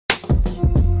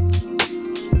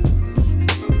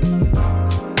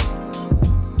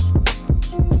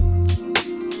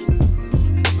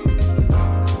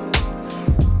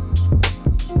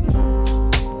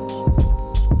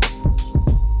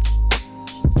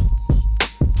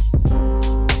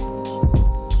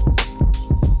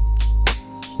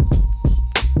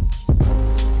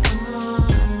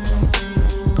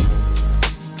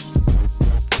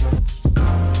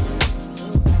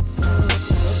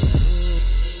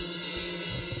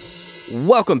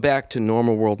Welcome back to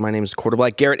Normal World. My name is Quarter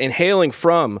Black Garrett, and hailing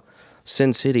from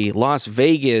Sin City, Las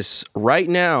Vegas, right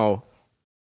now,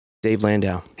 Dave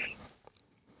Landau.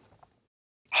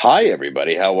 Hi,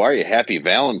 everybody. How are you? Happy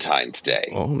Valentine's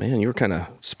Day. Oh, man, you were kind of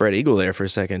spread eagle there for a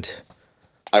second.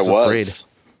 I was afraid.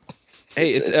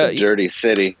 Hey, it's a dirty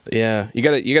city. Yeah, you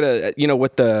gotta, you know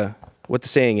what the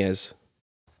saying is: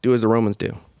 do as the Romans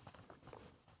do.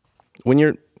 When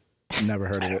you're never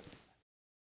heard of it.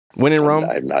 When in Rome,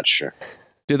 I'm not sure.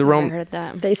 Do the Rome? Heard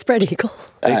that. They spread eagle.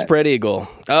 They spread eagle.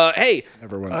 Hey,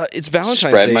 it's Valentine's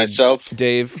Spread Day. myself,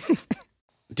 Dave.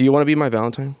 Do you want to be my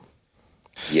Valentine?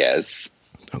 Yes.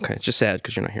 Okay, it's just sad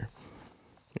because you're not here.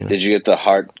 You know? Did you get the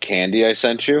heart candy I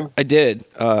sent you? I did.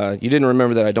 You didn't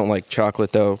remember that I don't like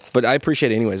chocolate, though. But I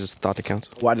appreciate it anyways. It's the thought that counts.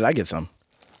 Why did I get some?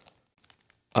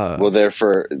 Well, they're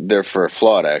for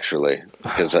Flawed, actually,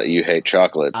 because you hate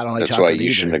chocolate. I don't like That's chocolate why you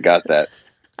either. shouldn't have got that.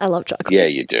 I love chocolate. Yeah,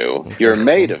 you do. You're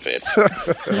made of it.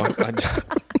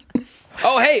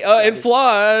 Oh, hey, and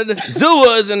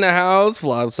Flawdzilla's in the house.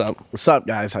 Flawd, what's up? What's up,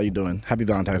 guys? How you doing? Happy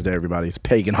Valentine's Day, everybody. It's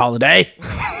pagan holiday.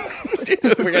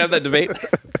 We're going to have that debate.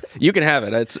 You can have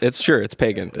it. It's sure, it's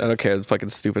pagan. I don't care. It's fucking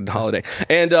stupid holiday.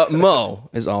 And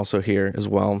Mo is also here as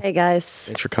well. Hey, guys.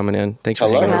 Thanks for coming in. Thanks for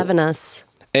hanging out. having us.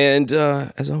 And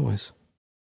as always,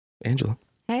 Angela.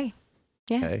 Hey.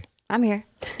 Yeah. Hey. I'm here.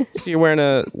 You're wearing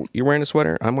a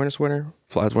sweater. I'm wearing a sweater.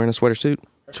 Fly's wearing a sweater suit.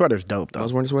 Sweater's dope, though. I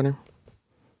was wearing a sweater.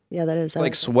 Yeah, that is.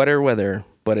 Like sweater weather,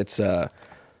 but it's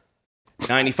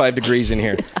 95 degrees in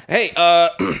here. Hey,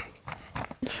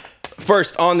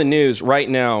 first on the news right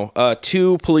now,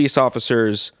 2 police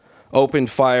officers opened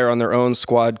fire on their own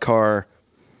squad car.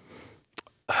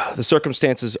 The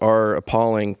circumstances are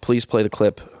appalling. Please play the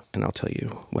clip, and I'll tell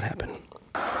you what happened.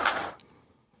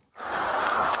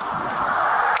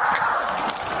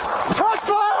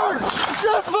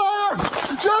 Shots fired!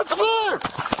 Shots fired!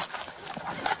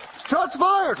 Shots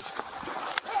fired!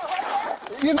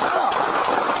 You know.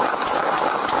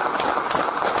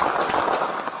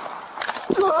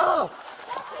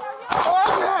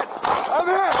 I'm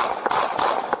hit!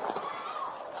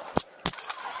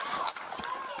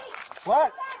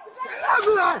 What? I'm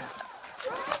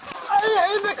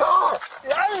in the car!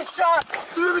 I was shot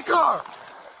through the car!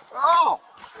 Oh!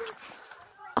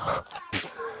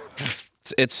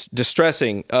 It's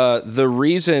distressing. The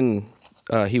reason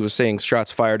he was saying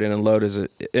shots fired and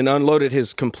unloaded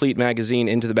his complete magazine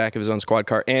into the back of his own squad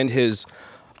car, and his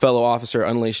fellow officer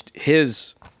unleashed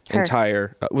his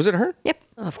entire. Was it her? Yep.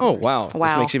 Oh wow!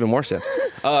 This makes even more sense.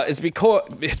 It's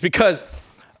because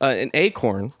an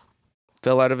acorn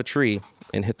fell out of a tree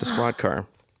and hit the squad car.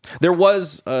 There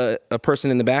was a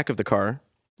person in the back of the car.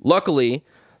 Luckily,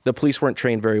 the police weren't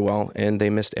trained very well, and they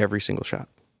missed every single shot.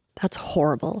 That's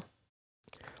horrible.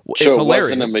 So it's it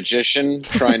hilarious. wasn't a magician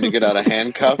trying to get out of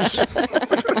handcuffs?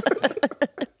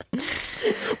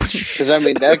 Because I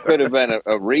mean, that could have been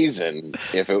a reason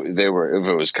if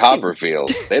it was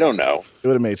Copperfield. They don't know. It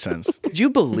would have made sense. Could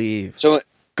you believe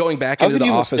going back how into the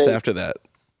could you office mistake- after that?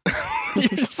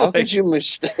 How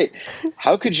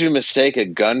could you mistake a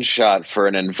gunshot for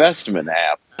an investment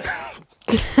app?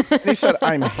 He said,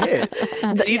 "I'm hit."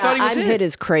 He thought he was I'm hit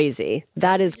is crazy.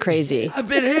 That is crazy. I've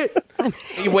been hit.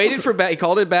 He waited for He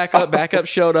called it back up. Backup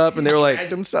showed up, and they were like,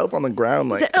 Dragged himself on the ground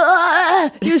like.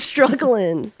 He was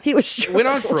struggling. It went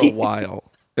on for a while.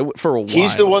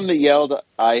 He's the one that yelled,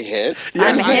 "I hit."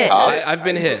 I'm hit. I've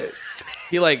been hit.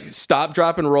 He stopped,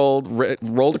 drop, and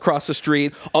rolled across the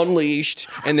street, unleashed,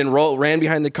 and then ran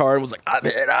behind the car and was like, "I'm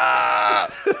hit!"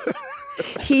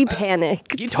 He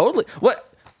panicked. He totally. What?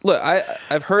 Look,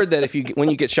 I've heard that when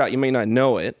you get shot, you may not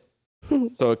know it.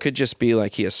 So it could just be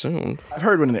like he assumed. I've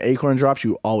heard when an acorn drops,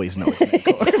 you always know it's an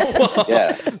acorn.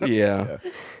 Yeah.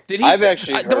 Did he? I've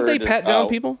actually don't they heard pat down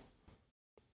people?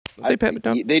 Don't they pat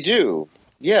down? They do.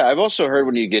 Yeah, I've also heard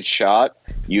when you get shot,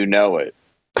 you know it.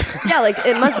 Yeah, like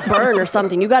it must burn or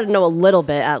something. You got to know a little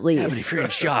bit at least. Yeah, but if you're in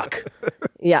shock,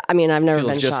 yeah, I mean, I've never feel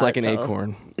been just shot, like an so.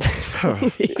 acorn.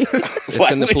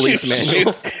 It's in the police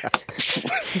manual.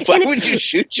 Why would you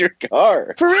shoot your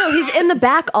car? For real, he's in the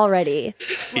back already.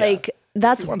 Like,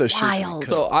 that's wanted to shoot me, wild.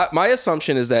 So my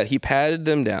assumption is that he patted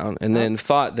them down and then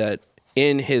thought that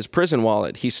in his prison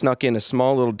wallet he snuck in a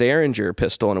small little Derringer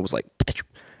pistol, and it was like,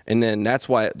 and then that's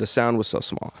why the sound was so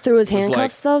small. Through his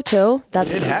handcuffs, though, too?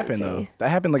 That's It did happen, though. That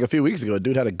happened like a few weeks ago. A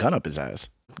dude had a gun up his ass.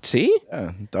 See?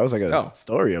 Yeah, that was like a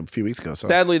story a few weeks ago. So.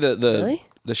 Sadly, Really?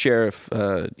 the sheriff,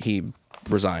 he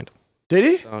resigned. Did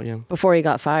he? Oh, yeah. Before he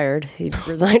got fired, he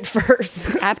resigned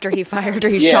first. After he fired. After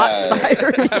he shots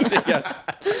fired.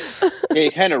 He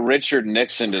kind of Richard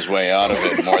Nixoned his way out of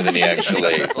it more than he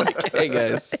actually. It's like, hey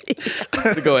guys,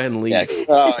 to go ahead and leave. Yeah.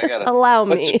 Oh, I gotta Allow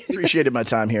me. Appreciated my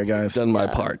time here, guys. Done my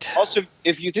part. Also,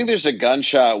 if you think there's a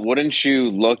gunshot, wouldn't you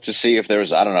look to see if there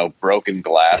was, I don't know, broken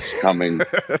glass coming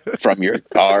from your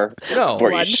car? No,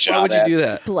 Before why you shot would you at? do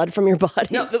that? Blood from your body.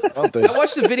 No, I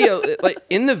watched the video. Like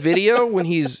in the video, when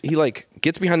he like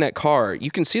gets behind that car,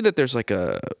 you can see that there's like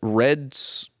a red,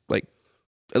 like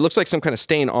it looks like some kind of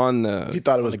stain on He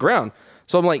thought it was the ground.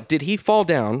 So I'm like, did he fall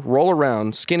down, roll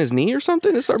around, skin his knee or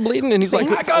something, and start bleeding? And he's like,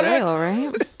 I got it. Oil,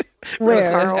 right?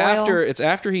 Where? It's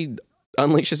after he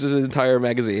unleashes his entire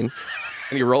magazine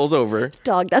and he rolls over.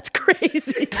 Dog, that's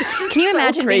crazy. Can you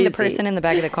imagine being the person in the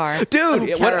back of the car? Dude, I'm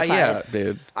yeah, terrified.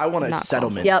 dude. I want a Not cool.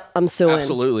 settlement. Yep, I'm suing.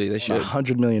 Absolutely, they should.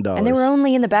 $100 million. And they were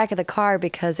only in the back of the car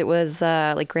because it was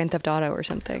like Grand Theft Auto or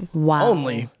something. Wow.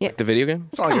 Only. The video game?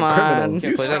 It's not like Come a on. criminal.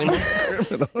 Can't play that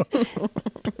anymore?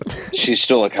 She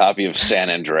stole a copy of San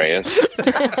Andreas.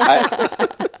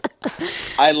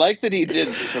 I like that he did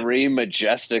 3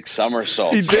 majestic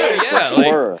somersaults. He did. Yeah, like,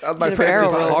 Horror. That was my Did a favorite. barrel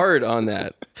just roll. hard on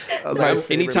that. That was my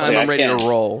favorite. Anytime I'm ready to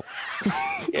roll.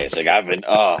 Yeah, it's like I've been.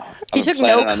 He took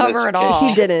no cover at all.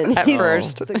 He didn't. At He-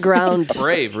 first. The ground.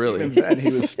 Brave, really. And then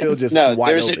he was still just No,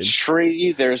 wide there's open. a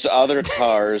tree. There's other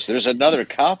cars. There's another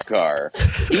cop car.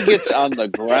 He gets on the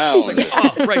ground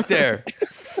Oh, right there.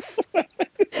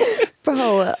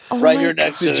 Bro. Oh right my here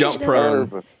next It's a to jump this prone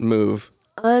curb. move.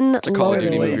 Unloaded. Call of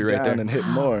Duty Lay movie it right down there. and hit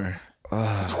more.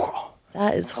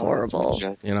 That is horrible.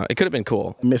 You know, it could have been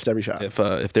cool Missed every shot.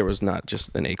 if there was not just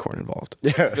an acorn involved.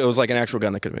 Yeah. If it was like an actual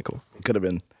gun, that could have been cool. Could have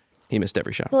been. He missed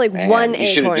every shot. So like Man, one you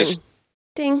should've acorn. just-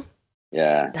 Ding.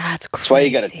 Yeah, That's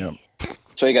crazy. that's why you gotta.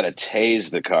 That's why you gotta tase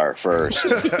the car first.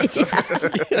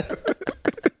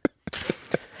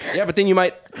 Yeah, but then you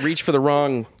might reach for the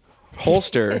wrong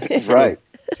holster. Right.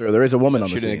 Sure, there is a woman on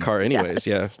the Shooting a scene. car anyways,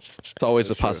 yeah. It's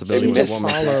always a possibility She when a just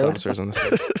woman police followed. officers on the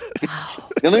scene.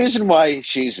 The only reason why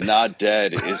she's not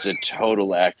dead is a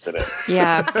total accident.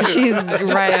 Yeah, she's Just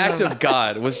the right. act of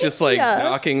God was just like Yeah.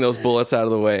 knocking those bullets out of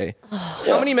the way.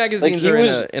 How many magazines Like, are he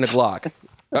in a Glock?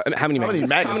 How many many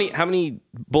magazines? How many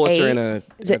bullets are in a?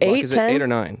 Is it in a Glock? 8, Is it 10? 8 or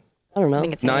 9? I don't know. I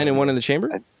think it's 9 and 1 in the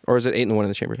chamber, or is it 8 and 1 in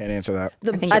the chamber? Can't answer that.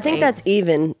 think I it's think 8. that's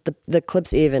even. The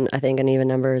clip's even. I think an even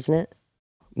number, isn't it?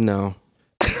 No.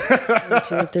 2,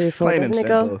 3, 4. Plain and Doesn't it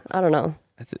go? simple. I don't know.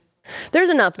 That's it. There's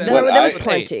enough. There What was I-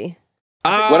 plenty.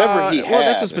 Whatever he Well,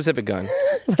 that's a had. specific gun.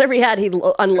 Whatever he had, he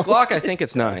unloaded. Glock, I think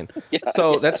it's 9.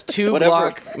 So that's 2 Whatever.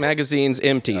 Glock magazines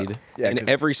emptied, Yeah, and 'cause-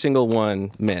 every single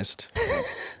one missed.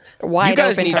 Wide You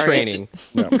guys open need target. training.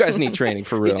 You guys need training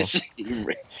for real. He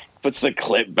puts the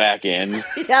clip back in.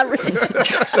 Yeah, really.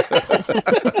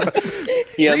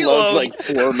 He unloads like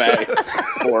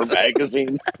 4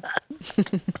 magazines.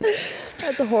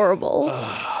 That's horrible.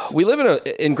 We live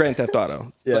in Grand Theft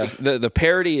Auto. Yeah. Like, the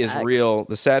parody is Facts. real.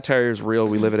 The satire is real.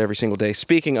 We live it every single day.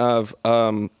 Speaking of It's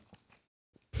my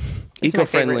favorite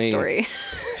eco-friendly story.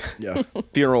 Yeah.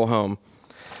 funeral home.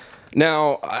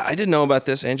 Now, I didn't know about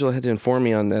this. Angela had to inform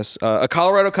me on this. A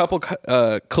Colorado couple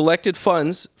collected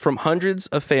funds from hundreds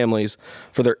of families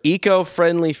for their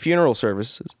eco-friendly funeral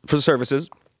services.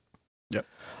 Yep.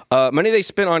 Money they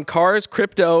spent on cars,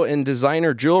 crypto, and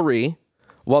designer jewelry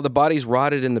while the bodies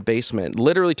rotted in the basement,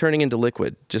 literally turning into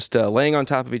liquid, just laying on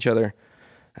top of each other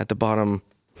at the bottom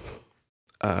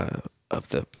of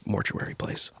the mortuary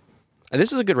place.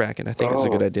 This is a good racket. I think this is a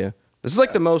good idea. This is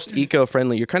like the most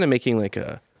eco-friendly. You're kind of making like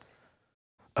a...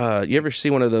 you ever see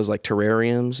one of those like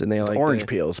terrariums and they like Orange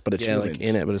peels, but it's humans. like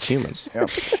in it, but it's humans. Yeah.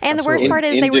 And the worst In- part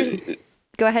is in they were. De-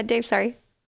 Go ahead, Dave. Sorry.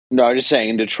 No, I'm just saying,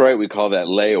 in Detroit, we call that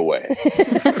layaway.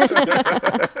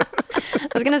 I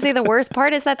was going to say the worst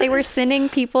part is that they were sending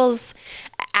people's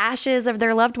ashes of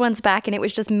their loved ones back, and it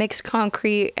was just mixed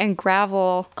concrete and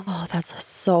gravel. Oh, that's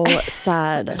so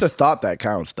sad. It's a thought that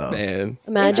counts, though. Man,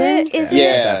 Imagine. Is At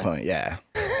Yeah. that point, yeah.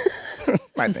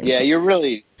 My thing. Yeah,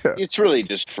 it's really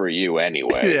just for you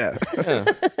anyway. Yeah.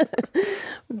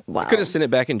 Wow. could have sent it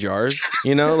back in jars,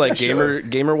 you know, like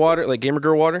gamer water, like gamer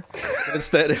girl water.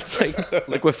 Instead, it's like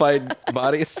liquefied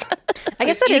bodies. I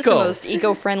guess that is the most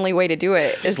eco-friendly way to do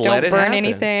it. Is let don't it burn happen.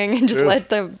 anything and just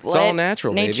let all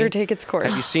natural, nature baby. take its course.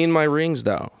 Have you seen my rings,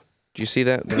 though? Do you see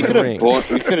that?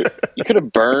 You could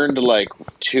have burned like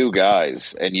 2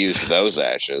 guys and used those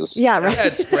ashes. Yeah, right.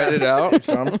 Yeah, spread it out,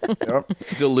 Yep.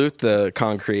 dilute the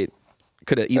concrete.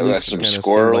 Could have at There least were kind some of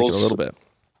seemed like it squirrels. a little bit.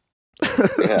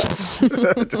 Yeah.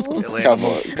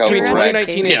 Couple Between wreck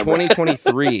 2019 and camera.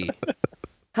 2023.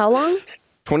 How long?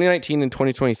 2019 and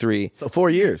 2023. So 4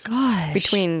 years. Gosh.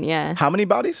 Between, How many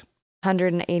bodies?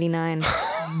 189.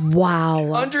 Wow.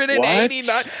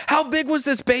 189. How big was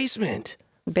this basement?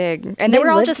 big. And They they were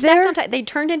all lived just stacked there? on top. They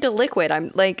turned into liquid.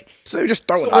 I'm like, So they just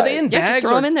throw it. Were they in yeah, just bags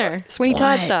throw or them in there. Sweeney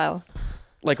Todd style.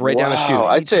 like right down a chute?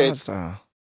 I'd say Todd style.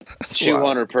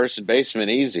 200-person basement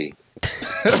easy.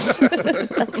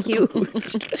 That's huge.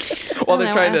 While they're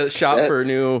know, trying to ask- shop for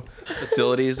new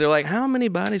facilities, they're like, "How many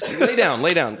bodies? Lay down,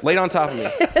 lay down, lay on top of me.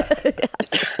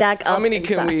 Stack up. How many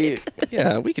can inside. we?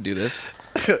 Yeah, we could do this.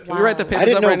 Can we write the I papers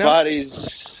didn't up know right now?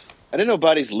 I didn't know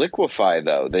bodies liquefy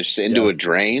though. They're just into a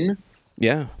drain.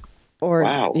 Yeah. Or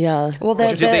Wow. yeah. Well,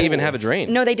 Did they even have a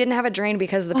drain? No, they didn't have a drain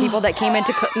because the people that came in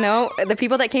to the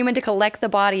people that came in to collect the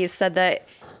bodies said that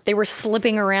they were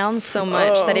slipping around so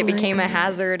much that it became a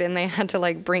hazard, and they had to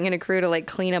like bring in a crew to like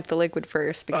clean up the liquid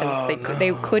first because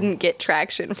they couldn't get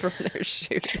traction from their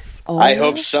shoes. I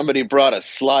hope somebody brought a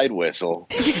slide whistle.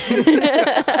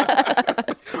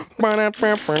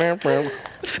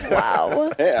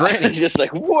 Wow. Yeah, Granny. just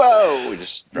like whoa,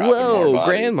 just dropping more Whoa, bodies.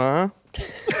 grandma.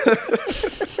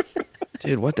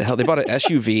 Dude, what the hell? They bought an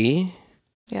SUV,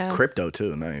 Yeah. Crypto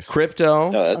too. Nice. crypto,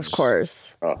 No, that's Of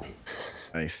course.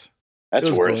 Nice. That's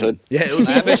was worth brilliant. it. Yeah, it was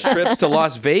lavish trips to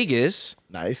Las Vegas.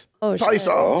 nice. Oh, Probably shit.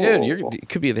 saw. Dude, you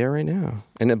could be there right now.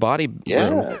 In the body room.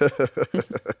 Yeah.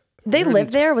 They lived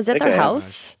there? Was it Think their I am.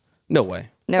 house? No way.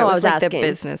 No, Oh, it I was was like the asking.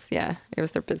 business. Yeah, it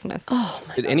was their business.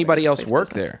 Did anybody else work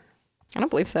there? I don't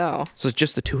believe so. So it's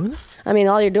just the two of them? I mean,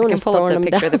 all you're doing I can is pull up throwing the them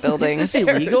picture down. of the building. Is this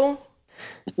illegal?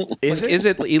 Is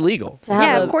it illegal? To have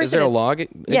Yeah, a- of course Is there it a is. law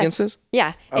against this?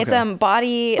 Yeah, it's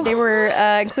body. They were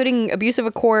including abuse of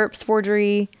a corpse,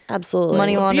 forgery, Absolutely.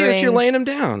 money laundering. Yes, you're laying them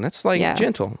down. That's like Yeah.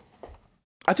 gentle.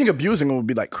 I think abusing them would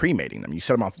be like cremating them. You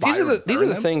set them on fire. These are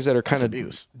the things that are kind of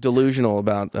abuse. delusional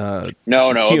about No,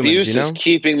 humans, abuse you know? is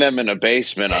keeping them in a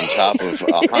basement on top of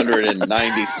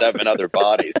 197 other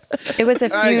bodies. It was a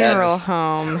funeral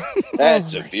home.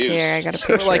 That's abuse. Here, I got a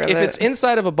picture Like of if it. it's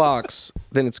inside of a box,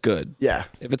 then it's good. Yeah.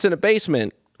 If it's in a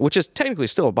basement, which is technically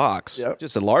still a box, Yep.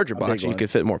 just a larger box, big you one.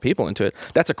 could fit more people into it.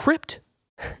 That's a crypt.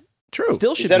 True.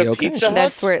 Still Is should that be a okay. Pizza Hut?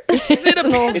 That's where it's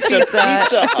an old It's a pizza.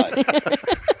 Pizza Hut.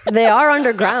 They are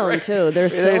underground, too. They're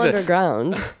still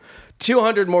underground.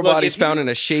 200 more Look, bodies if you- found in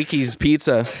a Shakey's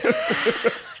pizza.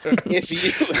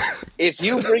 If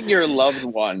you bring your loved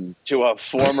one to a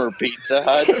former Pizza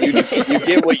Hut, you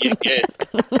get what you get.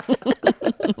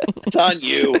 It's on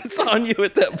you. It's on you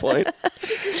at that point.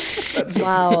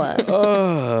 Wow.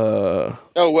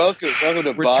 Oh, welcome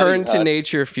to Return Body to Hut.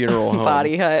 Nature Funeral Home.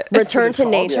 Body hut. Return to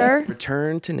nature.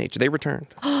 Return to nature. They returned.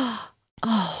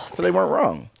 So they weren't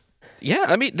wrong. Yeah,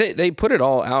 I mean, they put it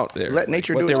all out there. Let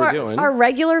nature what do they its were work. doing. Are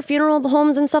regular funeral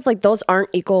homes and stuff like those aren't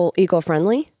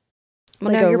eco-friendly?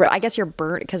 Well, Like no, a you're, re- I guess you're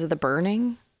burnt because of the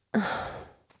burning.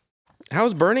 How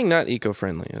is burning not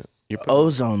eco-friendly? You're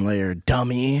Ozone layer,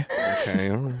 dummy. okay.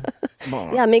 All right. Come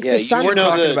on. Yeah, it makes Yeah, the you sun. We're know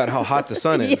talking the- about how hot the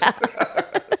sun is.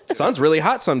 Sun's really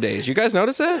hot some days. You guys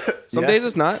notice that? Some Yeah. days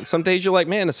it's not. Some days you're like,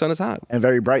 man, the sun is hot. And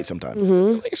very bright sometimes.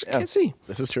 Mm-hmm. I can't see.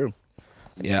 This is true.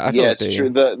 Yeah, I feel Yeah, like it's true.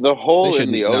 The hole should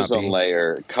in the not ozone be.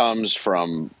 layer comes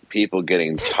from people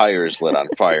getting tires lit on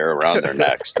fire around their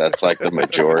necks. That's like the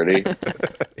majority.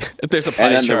 If there's a pie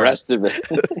And then chart. the rest of it,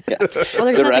 yeah. Well,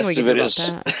 there's the nothing rest we of can do it about is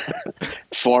that.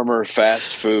 former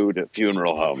fast food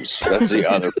funeral homes. That's the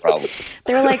other problem.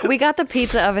 They were like, we got the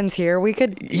pizza ovens here. We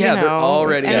could, Yeah, you they're know.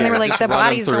 already And then they there. were like, Just the run 'em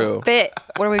bodies through. don't fit.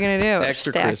 What are we gonna do?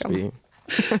 Extra Stack 'em. crispy.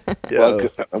 Yeah.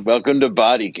 Welcome to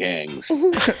Body Gangs.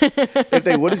 If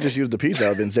they would have just used the pizza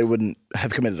ovens, they wouldn't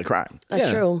have committed a crime. That's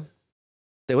Yeah. true.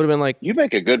 They would have been like, You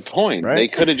make a good point. Right? They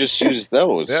could have just used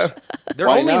those. Yeah. they're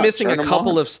Why only not? missing Turn a 'em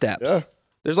couple on. of steps. Yeah.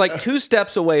 There's like 2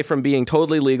 steps away from being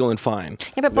totally legal and fine.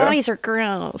 Yeah, but bodies are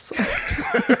gross.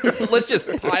 Let's just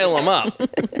pile them up.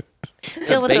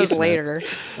 Deal with those basement. later.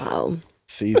 Wow.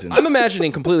 Season. I'm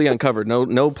imagining completely uncovered.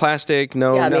 No plastic.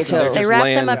 No. Yeah, me nothing. too. They're They just wrapped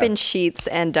laying- them up in sheets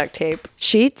and duct tape.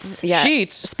 Sheets? Yeah.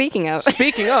 Sheets. Speaking of,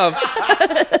 Speaking of,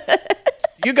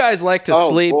 you guys like to Oh,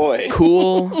 sleep boy.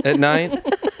 cool at night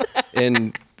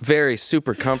in very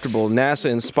super comfortable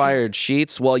NASA-inspired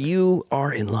sheets? Well, you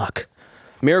are in luck.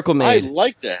 Miracle I Made.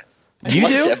 like that. You I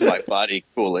like do? to have my body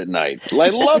cool at night. I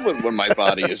love it when my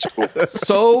body is cool.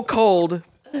 So cold,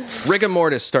 rigor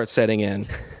mortis starts setting in.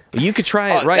 You could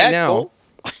try it Oh, right that now. cold?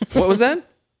 What was that?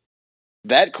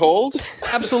 That cold?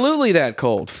 Absolutely that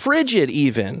cold. Frigid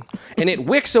even. And it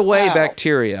wicks away Wow.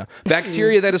 bacteria.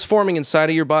 Bacteria that is forming inside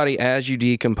of your body as you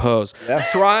decompose.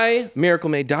 Try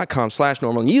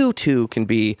miraclemade.com/normal. And you too can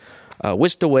be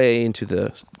whisked away into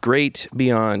the great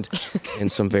beyond in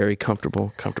some very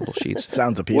comfortable sheets.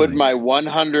 Sounds Would appealing. my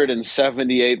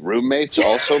 178 roommates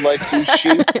also like these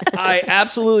sheets? I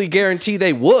absolutely guarantee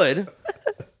they would.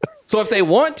 So if they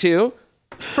want to,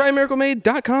 try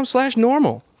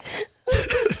miraclemade.com/normal.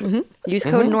 Use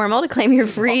code NORMAL to claim your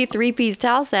free 3-piece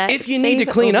towel set. If you need to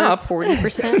Save clean over up.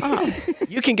 40% off.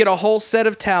 You can get a whole set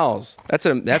of towels. That's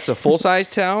a full-size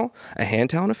towel, a hand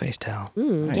towel, and a face towel.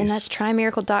 Again, that's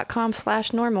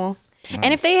trymiracle.com/normal. Nice.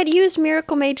 And if they had used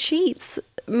Miracle Made sheets,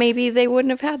 maybe they wouldn't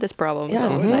have had this problem.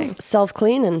 Yeah,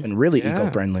 self-clean and really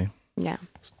eco-friendly. Yeah.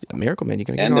 Miracle Man, you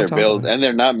can get and on top of and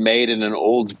they're not made in an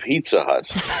old Pizza Hut.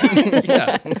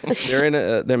 Yeah,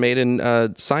 they're made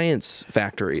in science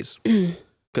factories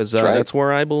because that's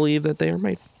where I believe that they are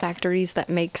made. Factories that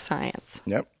make science.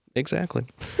 Yep, exactly.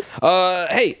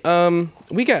 Hey,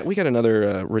 we got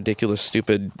another ridiculous,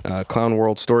 stupid clown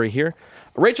world story here.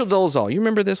 Rachel Dolezal, you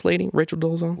remember this lady, Rachel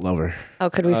Dolezal? Love her. How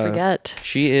could we forget?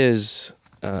 She is.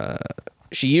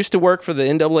 She used to work for the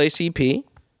NAACP.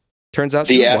 Turns out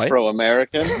she the was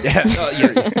Afro-American. Yeah,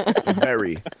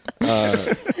 very.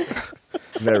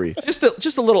 Very.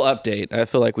 Just a little update. I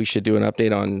feel like we should do an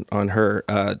update on her.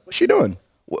 What's she doing?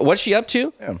 What's she up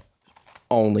to? Yeah.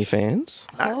 OnlyFans.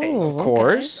 Of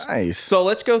course. Nice. So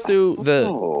let's go through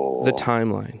the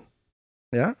timeline.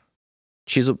 Yeah.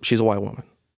 She's a white woman.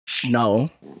 No.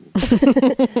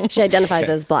 She identifies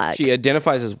as black. She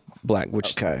identifies as black,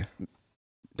 which that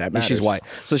matters. She's white.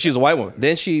 So she's a white woman.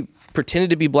 Then she pretended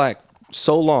to be black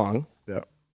so long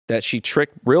that she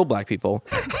tricked real black people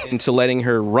into letting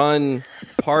her run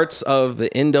parts of the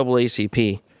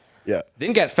NAACP. Yeah.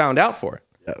 Then got found out for it.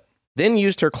 Yeah. Then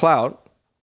used her clout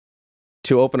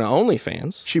to open an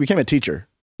OnlyFans. She became a teacher.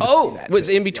 Was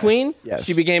in between? Yes.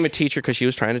 She became a teacher because she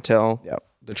was trying to tell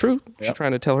the truth. She's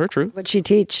trying to tell her truth. What'd she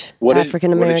teach? What did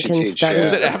African American she teach? studies.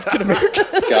 Was it African American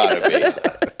It's gotta be.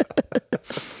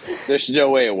 There's no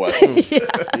way it wasn't.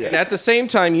 And at the same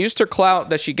time, used her clout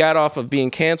that she got off of being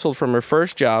canceled from her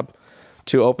first job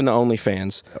to open the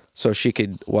OnlyFans so she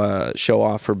could show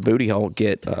off her booty hole,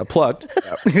 get plugged.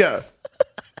 Yeah.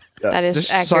 That is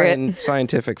Just accurate.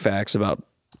 scientific facts about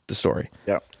the story.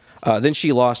 Yeah. Then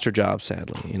she lost her job,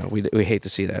 sadly. You know, we hate to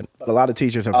see that. But a lot of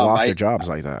teachers have lost their jobs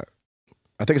like that.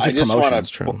 I think it's just promotion. That's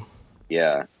true.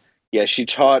 Yeah. Yeah, she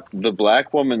taught the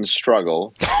black woman's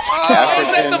struggle.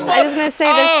 I was going to say,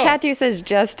 this tattoo says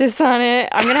justice on it.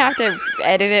 I'm going to have to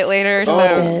edit it later,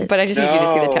 but I just need you to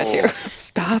see the tattoo.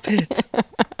 Stop it.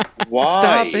 Why?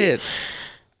 Stop it.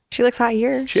 She looks hot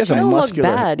here. She has a don't look muscular,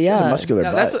 bad, she has a yeah. muscular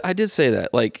Now, butt. I did say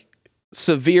that. Like,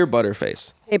 severe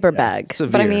butterface. Paper bag.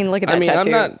 Severe. But I mean, look at that tattoo.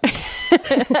 I'm not...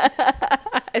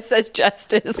 It says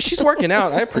justice. She's working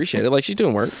out. I appreciate it. Like, she's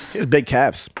doing work. She has big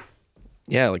calves.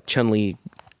 Yeah, like Chun-Li,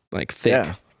 like thick.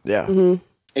 Yeah. Yeah. Mm-hmm.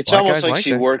 It's Black almost guys like like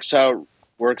she that.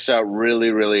 works out really,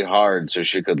 really hard so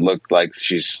she could look like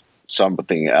she's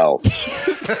something else.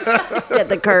 Get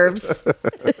the curves.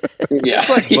 Yeah. It's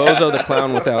like Bozo the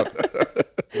Clown without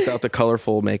the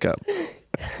colorful makeup.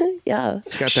 Yeah.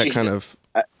 She's got that kind of...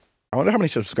 I wonder how many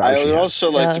subscribers I she would has.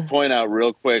 also like to point out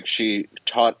real quick, she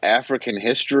taught African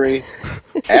history,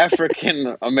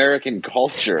 African American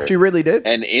culture. She really did?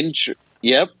 An intro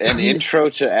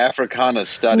to Africana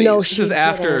studies. No, This is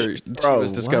after she Bro,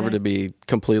 was discovered to be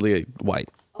completely white.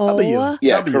 W.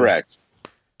 Yeah, W. correct.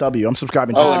 W. I'm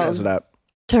subscribing to because of that.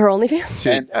 To her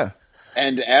OnlyFans?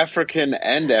 And African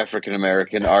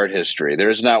American art history. There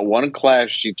is not one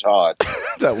class she taught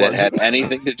that had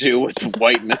anything to do with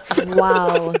whiteness.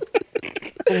 Wow.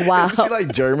 Wow. Is she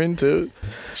like German too?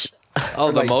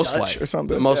 Oh, the like most Dutch white. or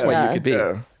something? The most white Yeah. you could be.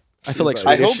 Yeah. I feel like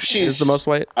I Swedish hope she's is the most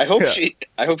white. I hope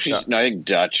she's no, I think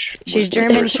Dutch. She's was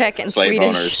German, the Czech, and slave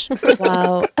Swedish. owners.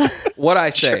 Wow. What'd I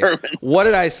say? German. What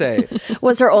did I say?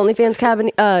 Was her OnlyFans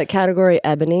category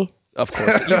ebony? Of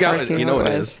course. You got it. you You know know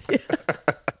it it is.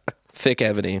 Thick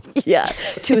ebony. Yeah.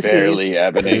 2 C's. Barely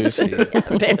ebony.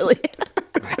 Barely.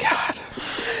 My God.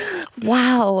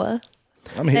 Wow.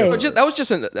 I'm here. Hey. That was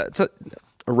just a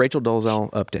Rachel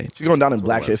Dolezal update. She's going down in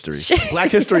Black History.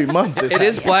 Black History Month. It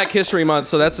is Black History Month,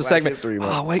 so that's the Black segment. History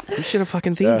Month. Oh, wait. We should have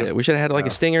fucking themed it. We should have had like a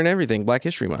stinger and everything. Black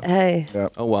History Month. Hey.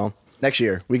 Oh, well. Next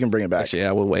year, we can bring it back. Actually,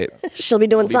 yeah, we'll wait. She'll be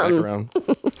doing We'll be back something.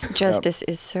 around. Justice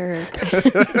is served.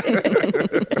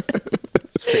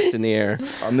 Fist in the air.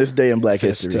 On this day in Black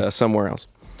Fist History. Somewhere else.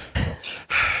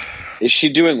 Is she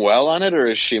doing well on it, or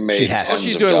is she made? She has. tons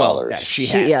she's of doing well. dollars? Yeah, she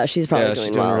has. Yeah, she's probably Yeah, doing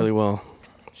she's doing well. really well.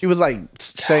 She was like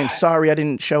saying, sorry, I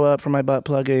didn't show up for my butt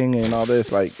plugging and all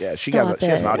this. Like, yeah, she has Stop an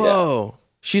it. audience. Whoa.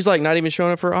 She's like not even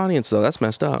showing up for her audience, though. That's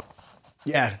messed up.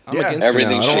 Yeah. I'm yeah. against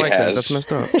Everything her now. I don't she like that. has. That's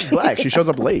messed up. She's black. She shows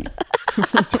up late.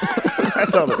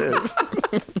 That's all it is.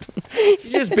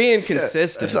 She's just being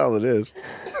consistent. That's all it is.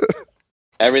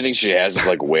 Everything she has is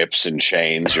like whips and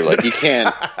chains. You're like, you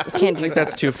can't. Can't I do think that.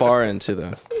 that's too far into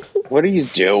the... What are you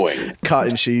doing?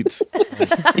 Cotton sheets.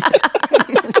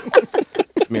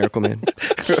 Miracle Man.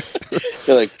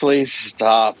 You're like, please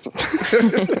stop.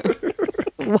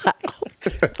 Wow.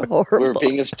 That's horrible. We're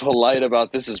being as polite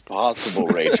about this as possible,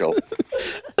 Rachel.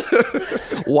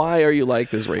 Why are you like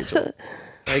this, Rachel?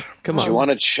 Like, come Do on. you want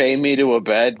to chain me to a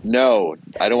bed? No,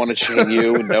 I don't want to chain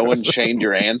you. No one chained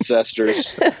your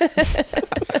ancestors.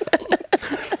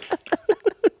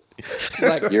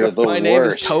 Like, You're the my name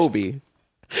is worst. Toby.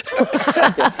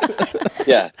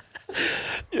 Yeah.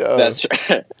 That's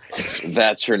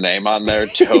her name on there,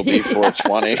 Toby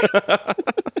 420.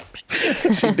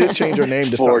 She did change her name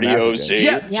to 40 something OZ. African.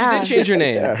 Yeah, Yeah. she did change her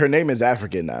name. Yeah, her name is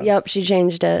African now. Yep, she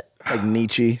changed it. Like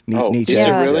Nietzsche. Oh, Nietzsche. is it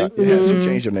Yeah. really? Yeah, she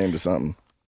changed her name to something.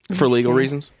 For legal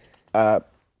reasons? Uh,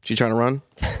 She trying to run?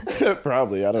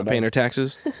 Probably. I don't know. Paying her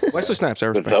taxes? Wesley Snipes, I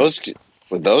With respect.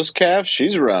 with those calves,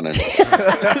 she's running.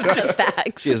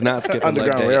 Facts. She is not skipping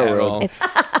Underground leg day at Railroad. all. It's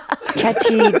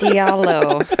Catchy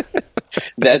Diallo.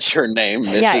 That's her name,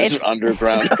 Mrs. Yeah, it's-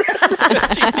 Underground.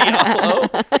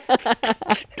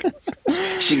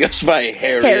 She goes by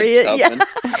Harriet, Tubman.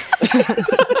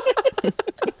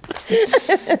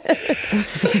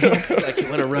 Like, you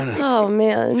want to run an Oh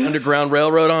man, Underground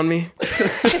Railroad on me?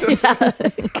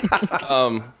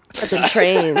 that's a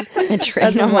train. A train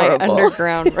That's on my horrible.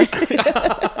 underground.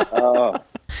 Oh.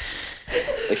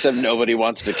 Except nobody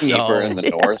wants to keep her No. in the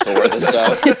north or the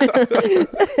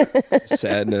south.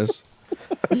 Sadness.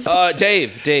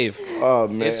 Dave. Oh,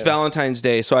 man. It's Valentine's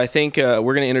Day, so I think we're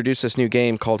going to introduce this new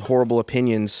game called Horrible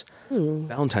Opinions,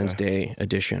 Valentine's Day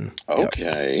edition.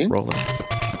 Okay. Rolling.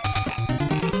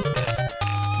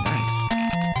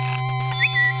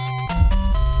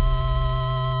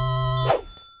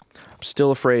 I'm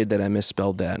still afraid that I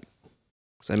misspelled that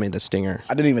because I made that stinger.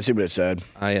 I didn't even see what it said.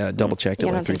 I double checked it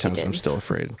Yeah, I like don't 3 think you times. I'm did. still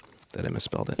afraid that I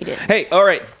misspelled it. You did. Hey, all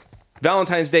right.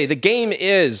 Valentine's Day. The game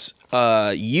is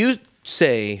you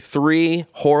say 3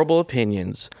 horrible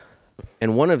opinions,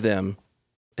 and one of them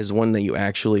is one that you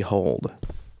actually hold,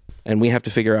 and we have to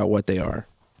figure out what they are.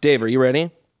 Dave, are you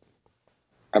ready?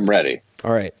 I'm ready.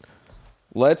 All right.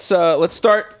 Let's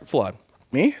start. Flawed.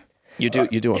 Me? You do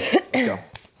them. Go.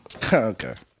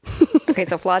 Okay. Okay,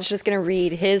 so Flaw's just gonna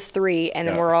read his 3, and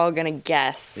then we're all gonna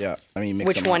guess Yeah. I mean, mix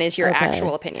which them one up. is your Okay.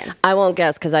 actual opinion. I won't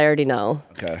guess because I already know.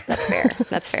 Okay. Fair.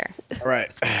 That's fair. All right.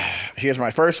 Here's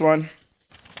my first one.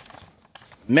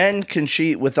 Men can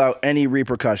cheat without any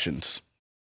repercussions.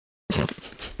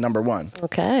 Number 1.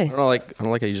 Okay. I don't like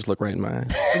how you just look right in my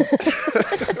eyes.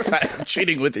 I'm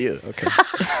cheating with you. Okay.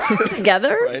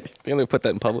 Together? Right? You only put that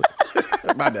in public.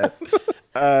 My bad.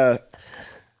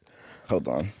 Hold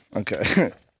on. Okay.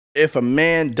 If a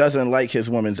man doesn't like his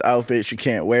woman's outfit, she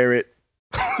can't wear it.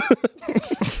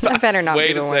 I better not be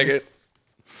Wait the a one. second.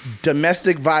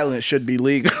 Domestic violence should be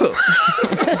legal.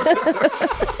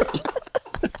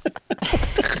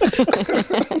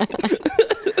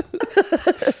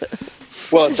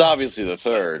 Well, it's obviously the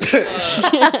third.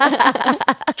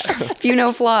 If you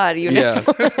know Flawed, you know.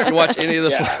 Yeah. You watch any of the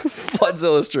Yeah.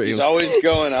 Flawdzilla streams. He's always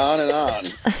going on and on.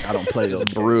 I don't play those.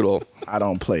 Brutal. I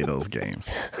don't play those games.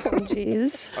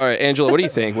 Jeez. All right, Angela, what do you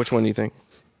think? Which one do you think?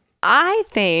 I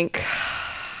think,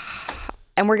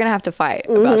 and we're gonna have to fight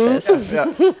about this.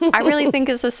 Yeah. I really think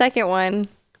it's the second one,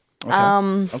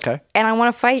 Okay. and I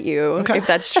want to fight you if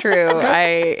that's true.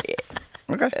 Okay.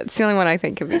 It's the only one I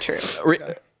think could be true.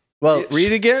 Well,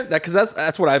 Read it again, because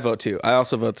that's what I vote too. I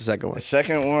also vote the second one. the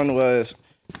second one was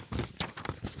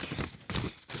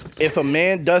if a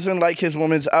man doesn't like his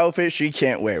woman's outfit, she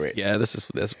can't wear it. Yeah,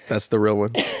 that's the real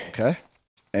one. Okay.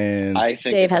 And I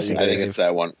think Dave it's, has to I think it's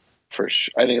that one for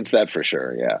sure. I think it's that for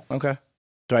sure. Yeah. okay.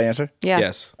 Do I answer? Yeah.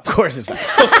 Yes. Of course it's that.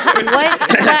 What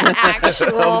the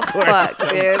actual fuck, Of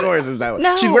dude? course it's that one.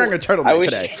 No. She's wearing a turtleneck I wish-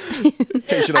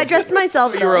 today. I dressed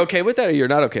myself, You're though, okay with that, or you're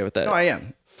not okay with that? No, I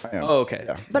am. Oh, okay.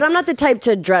 Yeah. but I'm not the type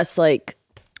to dress like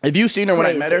If you seen her when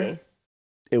I met her, crazy.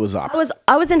 it was opposite.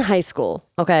 I was in high school.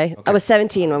 Okay, I was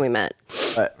 17 when we met.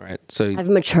 All right. So I've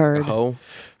matured. hoe.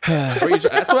 That's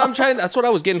what I'm trying. That's what I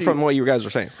was getting from what you guys were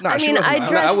saying. No, I she mean, wasn't. I I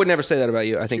dressed- would never say that about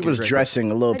you. I think She you're was great.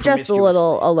 dressing a little. I dressed a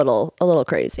little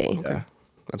crazy. Yeah.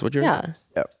 That's what you're. Yeah.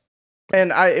 Yep.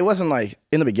 And it wasn't like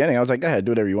in the beginning. I was like, go ahead,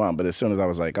 do whatever you want. But as soon as I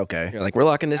was like, okay, You're like, we're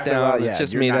locking this down. well, It's yeah,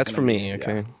 just you're me. not That's gonna for be- me.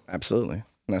 Okay. yeah, absolutely.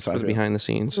 And that's how I Put it feel. behind the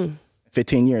scenes.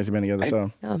 15 years we've been together,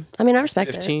 so Yeah. I mean, I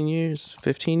respect it. 15 years.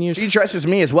 15 years. she dresses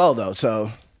me as well, though.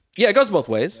 So Yeah, it goes both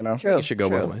ways. you know, True. It should go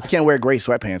both ways. I can't wear gray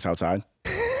sweatpants outside.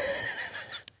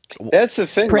 That's the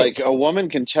thing. Print. Like a woman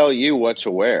can tell you what to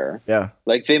wear. Yeah,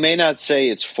 Like they may not say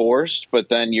it's forced, but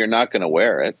then you're not going to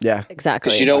wear it yeah, Exactly.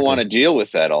 because you don't want to deal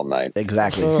with that all night.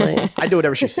 exactly. Absolutely. I do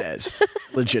whatever she says,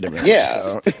 legitimately. Yeah.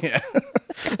 So, yeah.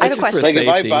 I have a just question. for Like if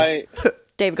I safety. buy,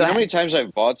 Dave, go How many ahead. times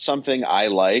I've bought something I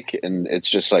like, and it's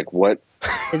just like, what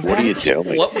are you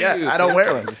doing? What would you Yeah, I don't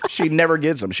wear them. She never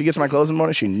gets them. She gets my clothes in the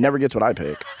morning. She never gets what I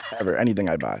pick. Ever. Anything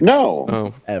I buy. No.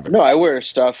 Oh. Ever. No, I wear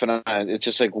stuff, and it's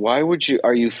just like, why would you?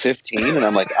 Are you 15? And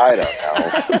I'm like, I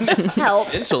don't know.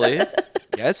 Help. Mentally,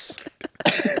 yes.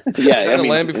 Yeah, Got a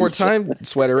Land Before Time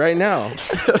sweater right now.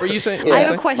 What are you saying? What I are you have a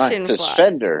saying? question. This Flaw.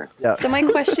 Fender. Yeah. So my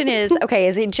question is, okay,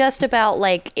 is it just about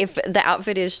like if the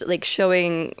outfit is like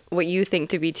showing what you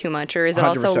think to be too much, or is it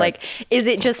also 100%. like, is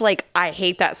it just like I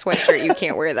hate that sweatshirt, you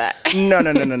can't wear that?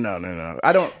 No.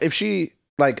 I don't. If she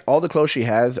like all the clothes she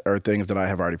has are things that I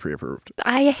have already pre-approved.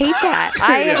 I hate that.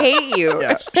 I hate you.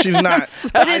 Yeah, she's not.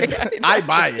 I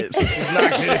buy it. So she's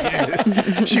not getting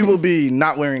it. She will be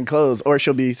not wearing clothes, or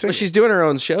she'll be. Well, she's doing her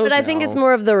own shows. But I think now. it's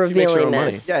more of the She makes her own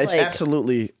money. revealingness. Yeah, it's like,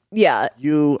 absolutely. Yeah.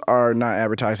 You are not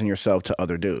advertising yourself to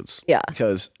other dudes. Yeah.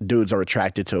 Because dudes are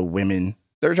attracted to women.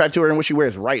 They're attracted to her and what she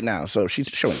wears right now. So she's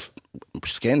showing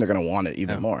skin. They're gonna want it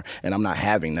even more. And I'm not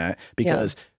having that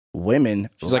because women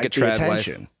She's like a the trad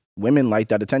attention. Women like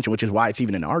that attention, which is why it's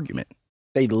even an argument.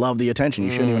 They love the attention.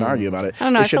 You shouldn't even argue about it. I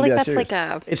don't know. It I feel shouldn't be like that that's serious.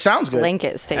 like a It sounds good.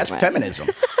 blanket statement. That's feminism.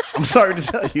 I'm sorry to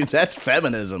tell you, that's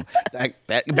feminism. Back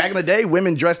in the day,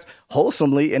 women dressed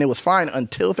wholesomely, and it was fine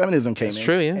until feminism came in.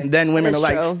 true, yeah. And then women That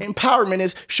are is like, true. empowerment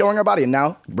is showing her body. And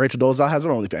now Rachel Dolezal has her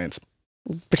OnlyFans.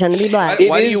 Pretend to be black.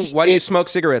 Why do you smoke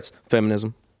cigarettes?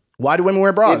 Feminism. Why do women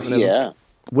wear bras? Yeah.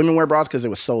 Women wear bras because it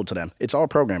was sold to them. It's all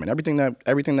programming. Everything that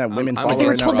women follow They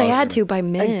were right told now. they had to by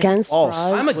men. Against Oh,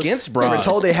 bras. I'm against They bras. were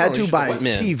told they had I don't to know, by what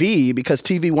men. TV because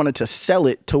TV wanted to sell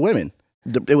it to women.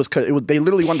 It was they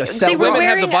literally wanted to sell They were women have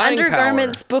wearing the buying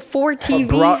undergarments before TV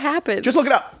bra- happened. Just look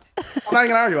it up. I'm not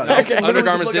even gonna argue about it.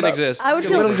 Undergarments didn't exist. I would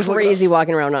feel literally just look it crazy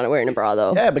walking around not wearing a bra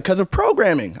though. Yeah, because of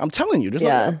programming. I'm telling you. Just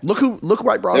Yeah. look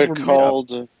why bras They're were made up.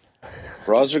 called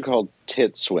bras are called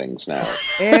tit swings now.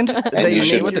 And they you make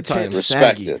should your with the tits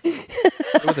Respect saggy. it.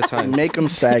 At the time. Make them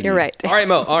saggy. You're right. All right,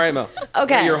 Mo. What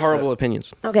Okay. are your horrible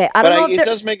opinions? Okay. I don't know But if it they're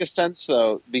does make a sense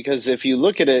though, because if you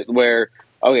look at it where,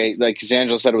 okay, like because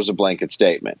Angela said it was a blanket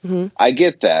statement. I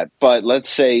get that, but let's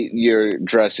say your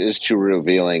dress is too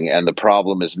revealing, and the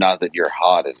problem is not that you're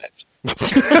hot in it.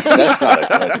 That's not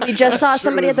a good. we just saw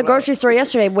somebody at the grocery store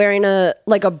yesterday wearing a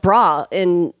bra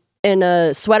in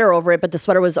a sweater over it, but the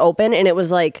sweater was open and it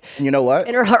was like, And you know what?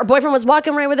 and her boyfriend was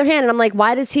walking right with her hand, and I'm like,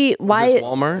 why does he? Is Why? this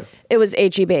Walmart? It was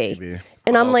HEB.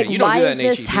 And I'm Okay, like, you don't why do that is in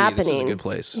this HEB. happening? This is a good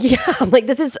place. Yeah, I'm like,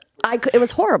 this is. It was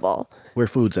horrible. Where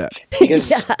food's at?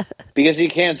 Because you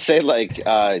can't say like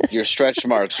your stretch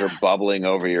marks are bubbling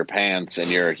over your pants and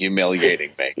you're humiliating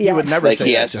me. You would never Like say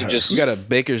he that has to to her. just You got a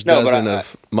baker's No, but dozen I-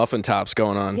 of muffin tops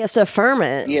going on. He has to affirm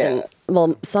it. Yeah. And,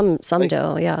 well, some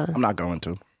do. Yeah. I'm not going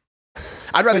to.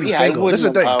 I'd rather be Yeah, I single. This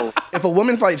is the thing. wouldn't allow- If a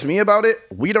woman fights me about it,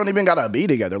 we don't even gotta be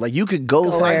together. Like you could go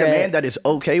find wear a man it. that is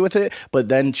okay with it, but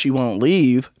then she won't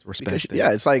leave. Respect because it.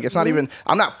 yeah, it's like it's not even.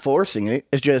 I'm not forcing it.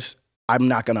 It's just I'm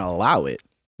not gonna allow it.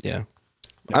 Yeah.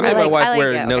 I made my like- wife I like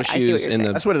wear it. no Okay, I see what shoes you're in the.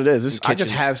 saying. That's what it is. I just kitchens.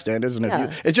 have standards, and if Yeah.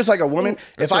 you, it's just like a woman.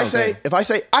 That's If I what I'm say, saying. if I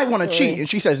say I want to cheat, and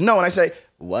she says no, and I say,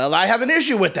 well, I have an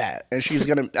issue with that, and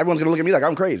everyone's gonna look at me like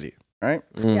I'm crazy, right?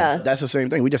 Yeah. That's the same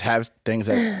thing. We just have things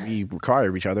that we require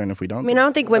of each other, and if we don't, I mean, I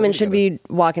don't think women should be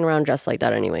walking around dressed like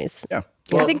that, anyways. Yeah.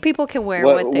 I think people can wear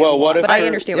Well- what they well, want, what if but I her-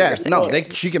 understand what Yeah, you're saying. no,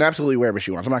 she can absolutely wear what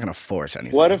she wants. I'm not going to force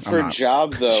anything. What if I'm her not.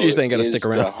 job though? She just ain't gonna is stick to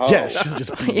around. hoe? Yeah, she'll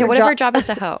just be. Yeah, what if her job is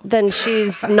to hoe? Then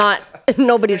she's not.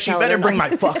 Nobody's She telling better her bring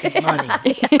nothing. my fucking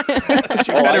money.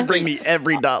 She better bring me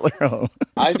every dollar home.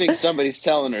 I think somebody's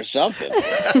telling her something.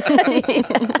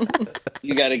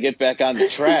 You got to get back on the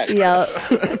track. Yeah.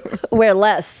 Wear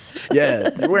less. Yeah,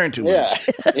 you're wearing too Yeah, much.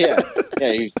 yeah, yeah.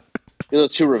 You're a little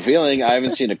too revealing. I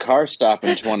haven't seen a car stop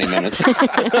in 20 minutes.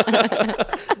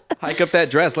 Hike up that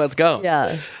dress. Let's go.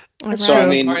 Yeah. So I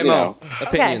mean, All right, you Mo. know,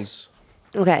 Opinions.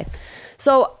 Okay.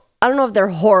 So I don't know if they're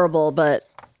horrible, but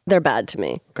they're bad to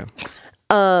me. Okay.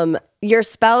 Your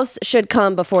spouse should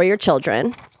come before your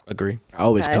children. Agree. I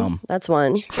always Okay? come. That's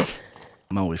one.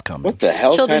 I'm always coming. what the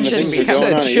hell Children kind of shouldn't things be are going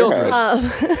said on at your children.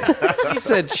 house? He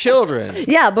said children.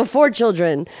 Yeah, before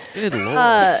children. Good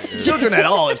lord. Children at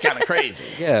all is kind of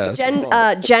crazy. Yeah. that's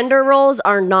wrong. Gender roles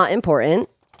are not important.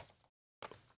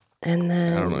 And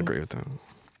then I don't agree with that.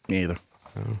 Me either.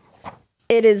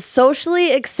 it is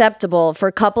socially acceptable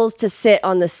for couples to sit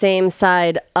on the same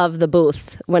side of the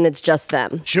booth when it's just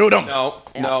them. Shoot them.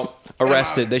 No.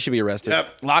 Arrested. They should be arrested.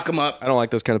 Yep. Lock them up. I don't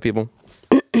like those kind of people.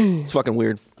 It's fucking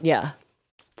weird. Yeah.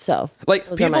 So Like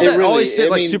Those are people my- that It really- always sit I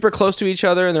like mean- super close to each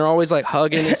other and they're always like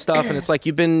hugging and stuff, and it's like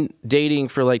you've been dating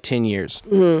for like 10 years.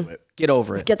 Get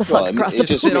over it. get the Well, fuck I mean, across it the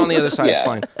Just booth. sit on the other side. It's Yeah.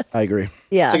 fine. I agree.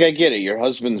 Yeah. Like I get it, your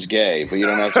husband's gay, but you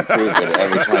don't have to prove it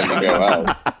every time you go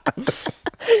out.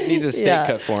 Needs a steak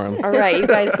cut for him. All right, you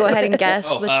guys go ahead and guess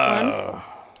which one.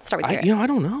 Start with you. I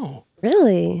don't know.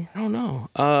 Really? I don't know.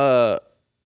 I'm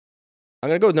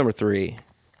gonna go with number 3.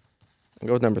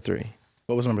 What was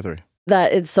number 3?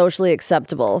 That it's socially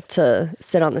acceptable to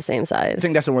sit on the same I side.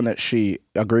 think that's the one that she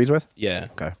agrees with. Yeah.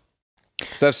 Okay.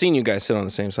 Because I've seen you guys sit on the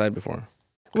same side before.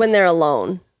 When they're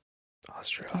alone. Oh, that's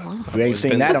true. You ain't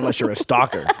seen that unless you're a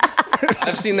stalker.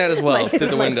 I've seen that as well through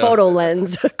the window. Photo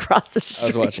lens across the street. I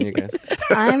was watching you guys.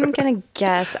 I'm going to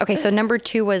guess. Okay, so number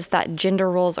 2 was that gender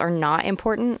roles are not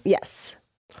important. Yes.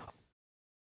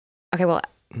 Okay, well,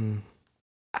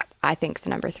 I think the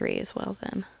number 3 as well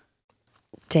then.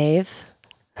 Dave?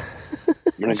 I'm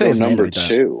going to go number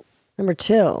 2. Number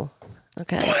 2.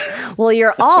 Okay. Well,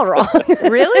 you're all wrong.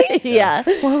 Really? Yeah.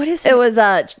 Well, what is It was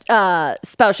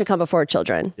spouse should come before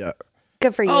children. Yeah.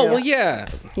 Good for you. Oh, well, yeah.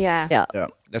 Yeah. Yeah. Yeah.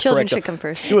 That's Children correct. should come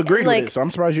first. You agreed Like- with it, so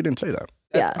I'm surprised you didn't say that.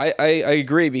 Yeah. I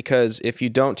agree because if you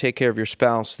don't take care of your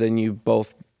spouse, then you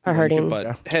both Are hurting. You butt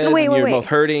heads, Wait, and wait, you're wait. both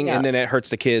hurting, Yeah. and then it hurts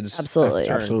the kids. Absolutely.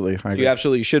 Turn. Absolutely. I So agree. you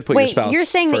absolutely should put your Wait, spouse. you're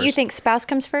saying that you first. think spouse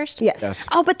comes first? Yes.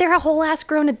 Oh, but they're a whole ass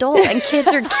grown adult and kids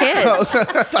are kids.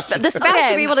 The spouse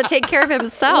should be able to take care of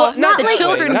himself. not the that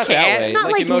children way, not that can't. way. Not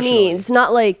Like like emotionally. needs,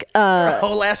 not like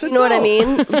whole ass you know what I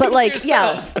mean? But like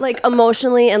Yourself. like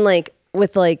emotionally and like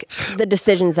with like the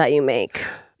decisions that you make.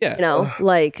 Yeah. You know,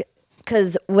 like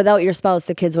because without your spouse,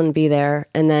 the kids wouldn't be there.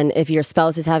 And then if your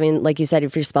spouse is having, like you said,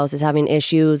 if your spouse is having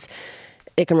issues,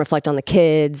 it can reflect on the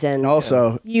kids. And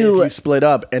Also, if you split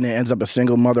up and it ends up a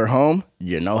single mother home,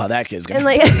 you know how that kid's gonna and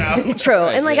like true.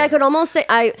 And like I could almost say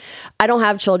I don't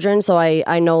have children, so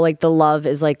I know like the love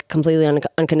is like completely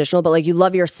unconditional. But like you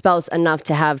love your spouse enough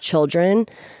to have children.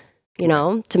 You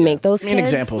know, to make those Give me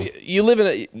kids. an example. You live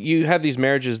in you have these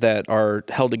marriages that are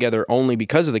held together only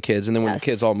because of the kids, and then when Yes.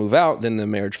 the kids all move out, then the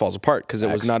marriage falls apart because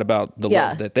it was not about the Yeah.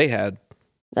 love that they had.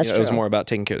 That's It was true. more about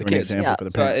taking care of the An kids. example Yeah. for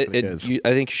the So parents, for the kids. I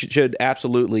think you should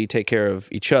absolutely take care of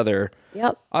each other.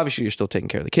 Yep. Obviously, you're still taking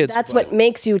care of the kids. That's but- what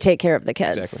makes you take care of the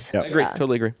kids. exactly. Yep. I agree. Yeah.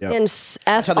 Totally agree. Yep. And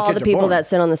F how the all kids the are people born. that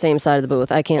sit on the same side of the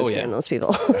booth. I can't Oh, yeah. stand those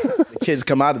people. The kids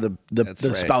come out of the That's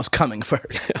right. spouse coming first.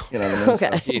 You know what I mean?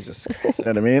 Okay. Jesus. You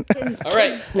know what I mean? All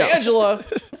right, Angela.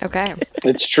 Okay.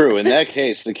 It's true. In that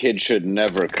case, the kid should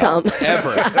never come.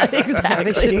 Ever.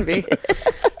 Exactly. They shouldn't be.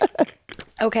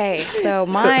 Okay, so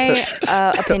my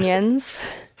opinions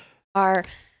are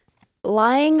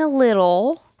lying a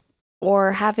little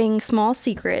or having small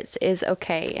secrets is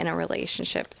okay in a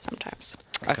relationship sometimes.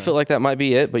 I feel like that might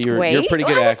be it, but you're Wait, a pretty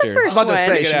good what was the actor. first I was about to one?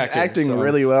 say, Good she's actor, acting so-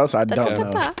 really well, so I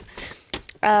don't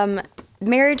know.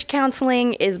 Marriage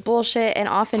counseling is bullshit and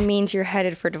often means you're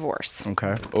headed for divorce.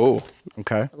 Okay. Oh,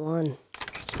 Okay. One.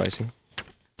 spicy.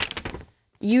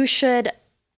 You should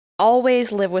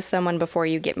always live with someone before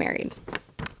you get married.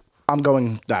 I'm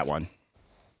going that one.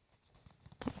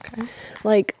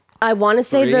 Like I want to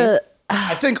say Three? the.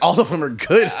 I think all of them are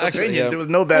good opinions. yeah. There was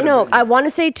no I bad. know. opinion. I want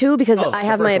to say two because I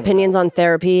have the my first one. opinions on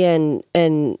therapy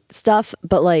and stuff.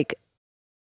 But like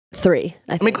 3.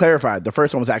 I Let me think. clarify. The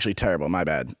first one was actually terrible. My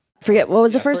bad. Forget what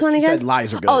was the first one You again? said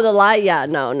lies are good. Oh, the lie. Yeah.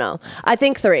 No. I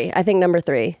think 3. I think number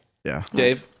 3. Yeah.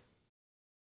 Dave,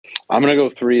 I'm going to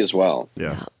go 3 as well.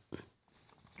 Yeah.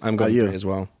 I'm going you? 3 as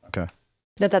well. Okay.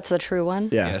 That's the true one?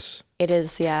 Yeah. Yes. It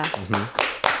is, yeah.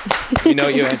 You know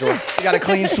you, Angela. You got a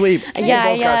clean sweep. Yeah,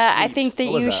 You both got I sweep. think that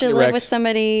What was you that? should You're live wrecked. with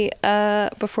somebody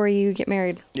before you get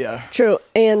married. Yeah. True.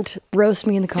 And Roast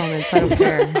me in the comments. I don't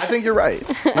care. I think you're right.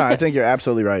 No, I think you're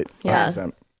absolutely right. Yeah. 100%.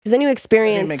 because then you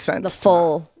experience makes sense. the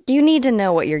full. You need to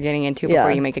know what you're getting into before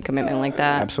Yeah. you make a commitment like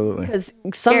that. Absolutely. Because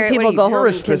some Garrett, what people do go you- home You're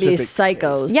a and can be specific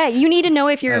psychos. Yeah, you need to know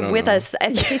if I you're don't with know. us.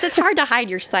 It's hard to hide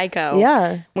your psycho.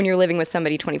 Yeah. When you're living with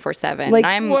somebody 24/7. Like-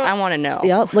 I want to know.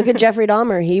 Yeah. Look at Jeffrey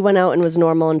Dahmer. He went out and was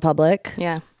normal in public.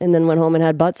 Yeah. And then went home and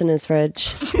had butts in his fridge.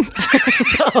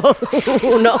 So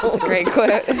who knows? Great quote.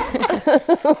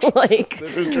 Like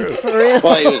This is true. for real.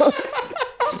 Well,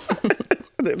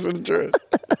 This is true.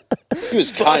 he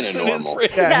was kind of normal.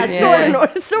 Yeah, he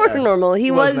sort of normal. He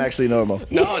was. wasn't actually normal.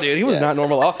 No, dude, he was not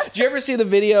normal at all. Did you ever see the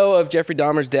video of Jeffrey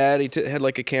Dahmer's dad? He had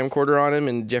like a camcorder on him,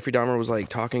 and Jeffrey Dahmer was like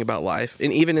talking about life,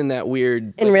 and even in that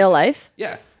weird, in real life.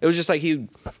 yeah, it was just like he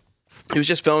was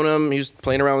just filming him. He was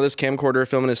playing around with his camcorder,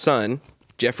 filming his son,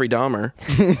 Jeffrey Dahmer.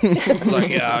 Like,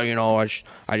 yeah, you know,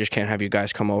 I just can't have you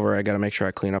guys come over. I got to make sure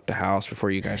I clean up the house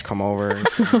before you guys come over.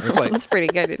 It's like, That's pretty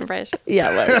good impression. Yeah.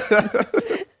 Like,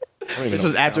 I don't even This know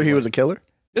is what it after sounds he like. was a killer?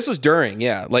 This was during,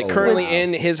 yeah. Like currently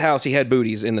in his house, he had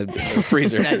booties in the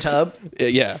freezer. That tub?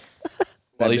 Yeah.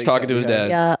 While he's big talking tub to his he had.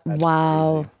 dad. yeah.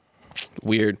 Wow.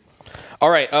 Weird. All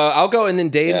right, I'll go, and then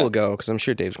Dave will go because I'm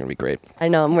sure Dave's gonna be great. I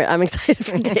know. I'm excited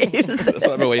for Dave's. That's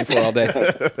what I've been waiting for all day.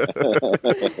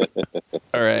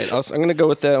 All right, I'm gonna go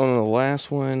with that one on the last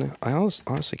one. I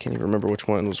honestly can't even remember which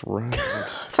one was right.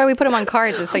 That's why we put them on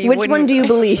cards. So you Which wouldn't... one do you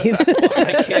believe?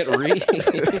 I can't read.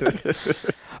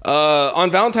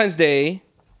 On Valentine's Day,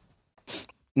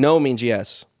 no means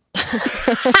yes.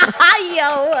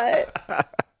 Yo, what?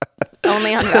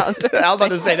 Only on Valentine's. I was about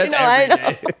to say that's every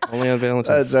day. Only on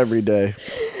Valentine's. That's every day.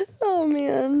 Oh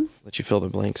man. Let you fill the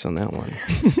blanks on that one.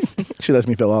 She lets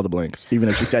me fill all the blanks, even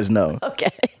if she says no.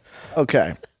 Okay.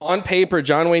 Okay. On paper,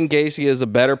 John Wayne Gacy is a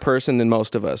better person than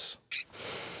most of us.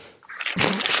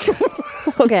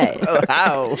 Okay.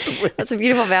 How? That's a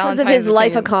beautiful Valentine's. Because of his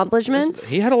life opinion. accomplishments.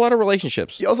 He had a lot of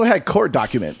relationships. He also had court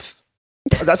documents.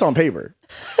 That's on paper.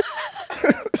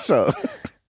 So.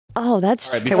 Oh, that's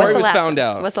All right, true. before he what's the was last found one?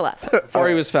 out. What's the last one? Before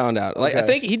he was found out. Like I Okay.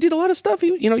 think he did a lot of stuff.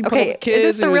 He put up Okay, kids. is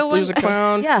this the and real he was a one?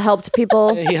 clown. Yeah, helped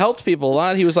people. He helped people a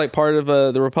lot. He was like part of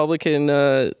the Republican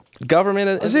government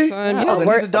at the time. Oh, Yeah. then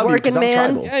he's a W, working 'cause I'm man.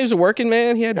 tribal. Yeah, he was a working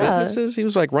man. He had businesses. He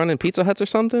was like running Pizza Huts or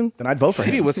something. Then I'd vote for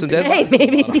Maybe him. with some dead Hey, bodies.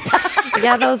 maybe.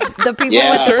 Yeah, the people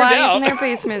Yeah. with the Turned bodies out. in their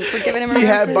basements were giving him a He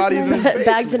had message. bodies in his face.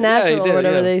 Back to natural, he did, or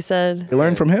whatever yeah. they said. You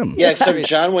learn from him. Yeah, except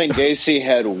John Wayne Gacy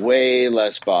had way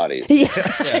less bodies. Yeah.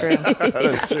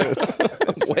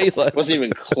 Way less. Wasn't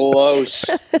even close.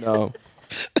 No.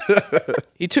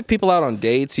 He took people out on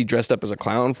dates. He dressed up as a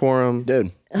clown for them.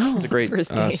 Dude. It was a great First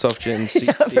date. Sufjan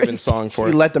Stevens song for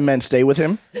He it. let the men stay with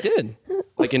him He did.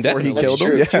 Like before indefinitely. he killed them.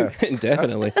 true. Yeah.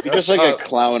 Indefinitely. Just like a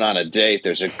clown on a date,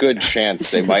 there's a good chance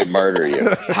they might murder you.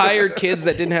 Hired kids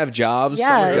that didn't have jobs.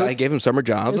 Yeah. I gave him summer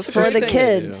jobs. It's That's a for great the thing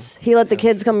to do. kids. He let the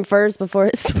kids come first before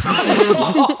his.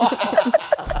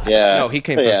 Yeah. No, he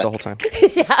came first the whole time.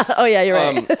 Oh yeah, you're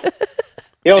right.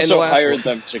 He And the also last hired one.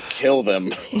 them to kill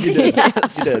them. He did.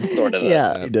 He did. Sort of.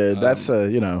 Yeah. He did. That's,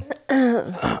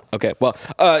 Okay. Well,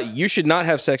 you should not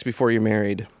have sex before you're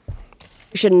married.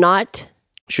 You should not.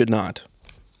 Should not.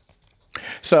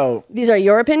 So These are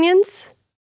your opinions.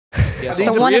 Yes, So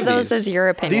all one three of those these. is your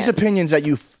opinion. these opinions that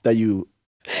you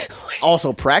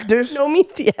also practice, No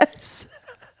means yes.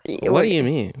 What do you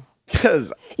mean?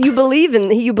 because You believe in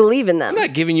them. I'm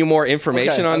not giving you more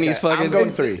information on these fucking. I'm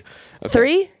going 3.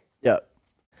 3? Yeah.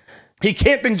 He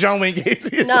can't think John Wayne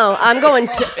Gacy. No, I'm going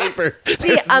to. Paper.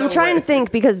 See, I'm trying to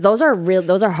think because those are real.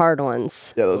 Those are hard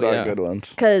ones. Yeah, those Yeah. are good ones.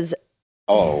 Because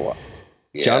Oh.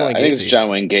 Yeah, John Wayne I think Gacy. it's John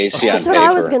Wayne Gacy on that's what paper.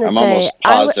 I was going to I'm say. almost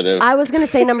positive. I was going to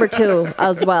say number 2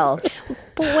 as well.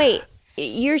 But wait,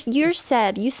 you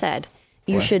said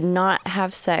you should not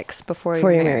have sex before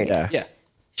Before you're you're married. Yeah. Yeah.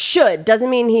 Should doesn't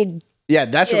mean he. Yeah,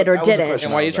 that's Did or that was the didn't. question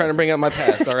And why are I you was trying to bring up my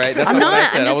past? All right. That's I'm not what I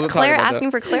not. said. I I'm wasn't just talking about asking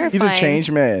that. for clarifying. He's a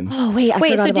changed man. Oh wait, I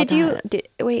Wait, forgot so about did you?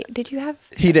 that. Did you have?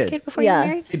 He a did. kid before Yeah. you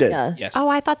married? He did. Yeah. Yes. Oh,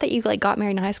 I thought that you like got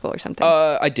married in high school or something.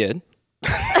 I did.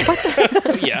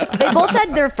 So, yeah. They both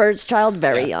had their first child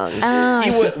very young.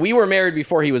 We were married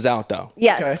before he was out, though.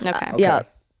 Yes. Okay. Yeah.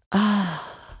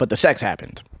 But the sex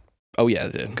happened. Oh yeah,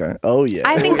 it did. Okay. Oh yeah.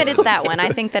 I think that it's that one. I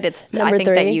think that it's. Number I think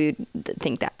that 3? you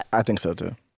think that. I think so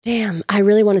too. Damn, I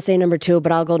really want to say number 2,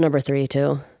 but I'll go number 3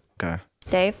 too. Okay.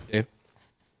 Dave. Dave?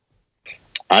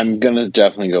 I'm going to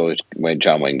definitely go with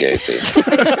John Wayne Gacy.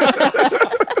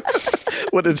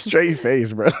 With a straight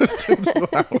face, bro.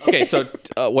 Okay, so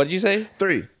what did you say?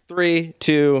 3. 3,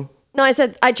 2, No, I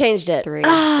said I changed it. 3.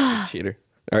 cheater.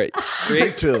 All right. 3.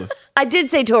 Take 2. I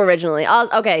did say 2 originally. Oh,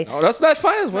 Okay. that's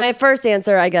fine. My first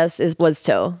answer, I guess, was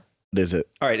 2. What is it?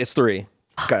 All right, it's 3.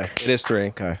 Okay. It is 3.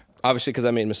 Okay. Obviously, because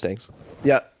I made mistakes.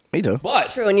 Yeah. Me too.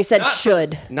 But True, and you said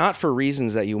should. not for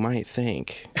reasons that you might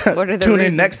think. What are the Tune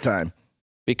reasons? in next time.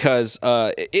 Because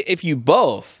if you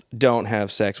both don't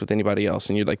have sex with anybody else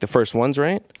and you're like the first ones,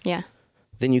 right? Yeah.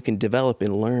 Then you can develop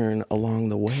and learn along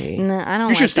the way. No, I don't.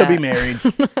 You should like still that. be married.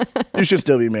 You should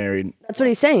still be married. That's what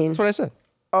he's saying. That's what I said.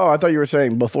 Oh, I thought you were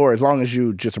saying before, as long as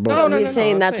you just are both. No, no, He's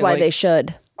saying I'm that's saying, why like- they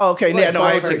should. Oh, okay. Like Yeah, no,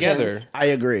 I both agree. together. I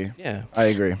agree. Yeah. I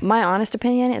agree. My honest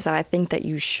opinion is that I think that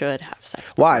you should have sex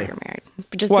before Why? you're married.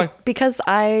 Just Why? because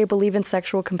I believe in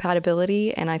sexual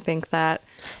compatibility, and I think that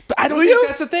But I don't Do think you?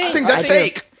 that's a thing. I think that's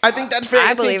fake. I think that's fake.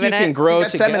 I believe you in can it. grow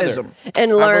That's together. feminism. And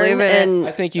believe learn in it. and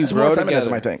I think you It's grow more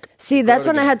feminism, together. I think. see, that's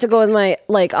when I had to go with my,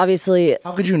 like, obviously,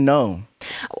 How could you know?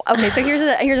 okay. So here's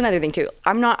another thing too.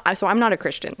 I'm not a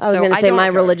Christian. I was so going to say don't- my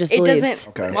religious It beliefs.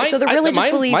 doesn't. Okay. So the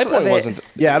religious belief my of point it, wasn't.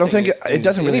 Yeah, I don't think it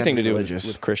doesn't really anything have to to be do religious.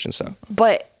 with Christian stuff.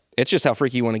 but It's just how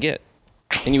freaky you want to get,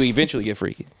 and you eventually get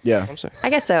freaky. Yeah. I'm sorry.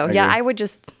 I guess so. Yeah, agree. I would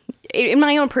just, in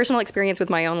my own personal experience with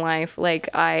my own life, like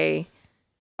I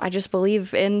just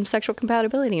believe in sexual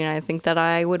compatibility, and I think that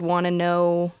I would want to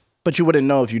know But you wouldn't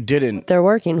know if you didn't They're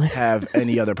working with. have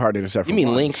any other partner except for You mean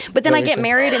one. link? But then I get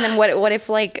married, and then what if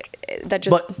like that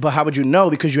just? But how would you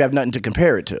know? Because you have nothing to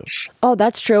compare it to. Oh,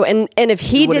 that's true. And if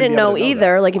he wouldn't didn't be able know to know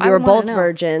either, like if I you were wanna both know.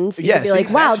 virgins, Yeah, you'd be see, like,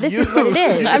 wow, that's this you. is what it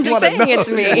is. I'm just wanna saying know. it's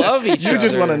me. Love each other. You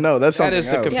just wanna know. That's that is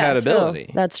the something else.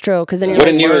 compatibility. That's true. Because then you're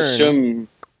Wouldn't like, you learn. assume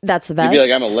that's the you'd best. be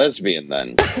like, I'm a lesbian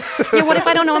then? Yeah, what if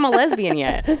I don't know I'm a lesbian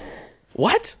yet?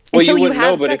 What? Well, Until you you wouldn't know,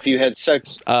 have but sex. if you had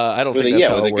sex I don't with think a that's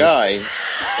how with it a works.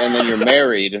 guy, and then you're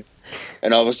married,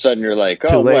 and all of a sudden you're like,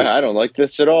 Too oh, late. well, I don't like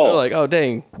this at They're all. like, oh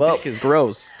dang, Well- dick is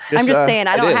gross. I'm just saying,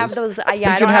 I it don't have is. those. can I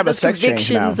don't have have a those sex change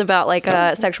convictions now. about like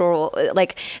sexual.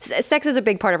 Like sex is a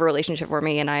big part of a relationship for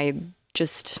me, and that's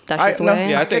just the way. I am.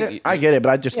 Yeah, I think I get it,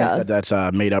 but I just think Yeah. that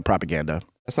that's made up propaganda.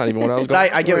 that's not even what I was But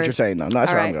going. I get what Word. you're saying, though. No, that's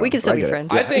All where right, I'm going. we can still I be get it. friends.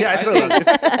 I think. Yeah, I I still think,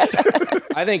 love you.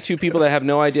 I think two people that have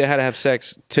no idea how to have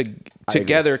sex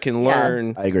together can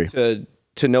learn. I agree.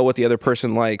 To know what the other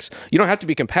person likes. You don't have to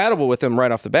be compatible with them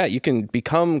right off the bat. You can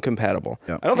become compatible.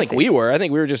 Yeah. I don't think we were. I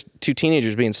think we were just two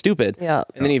teenagers being stupid. Yeah.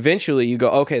 And then eventually you go,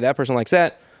 okay, that person likes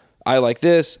that. I like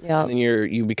this. Yeah. And then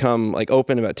you become like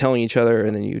open about telling each other,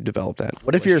 and then you develop that.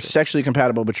 What if you're sexually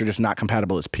compatible, but you're just not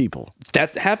compatible as people?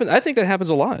 That happens? I think that happens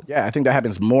a lot. Yeah, I think that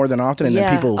happens more than often, and Yeah,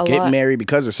 then people a get lot. married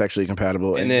because they're sexually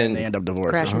compatible, and then they end up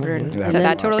divorced. Crash and burn. Yeah.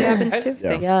 That totally happens too.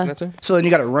 yeah. That's it. So then you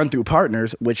got to run through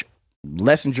partners, which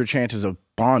lessens your chances of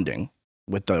bonding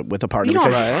with the partner. You don't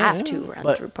because have to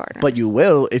run through partners. But you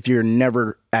will if you're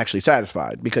never actually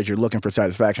satisfied, because you're looking for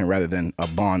satisfaction rather than a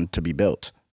bond to be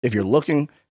built. If you're looking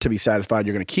to be satisfied,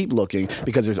 you're going to keep looking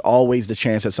because there's always the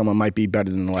chance that someone might be better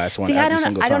than the last one. See, every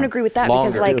single I time. don't agree with that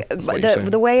Longer, because like too, is what you're saying.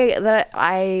 the way that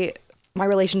my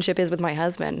relationship is with my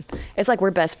husband, it's like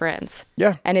we're best friends.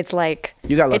 Yeah. And it's like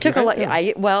You got lucky. it took a lot.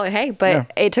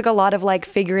 It took a lot of like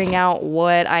figuring out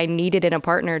what I needed in a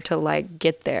partner to like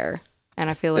get there. And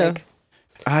I feel like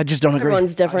I just don't agree.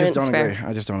 Everyone's different. I just don't It's agree.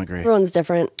 I just don't agree. Everyone's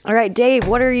different. all right, Dave,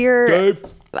 what are your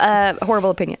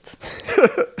horrible opinions?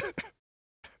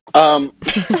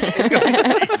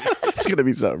 It's going to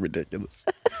be something ridiculous.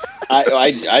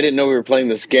 I didn't know we were playing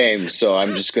this game, so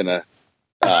I'm just gonna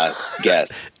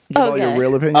guess. Give all your Okay.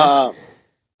 real opinions.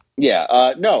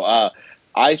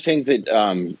 I think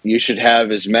that you should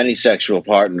have as many sexual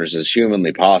partners as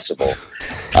humanly possible.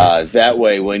 That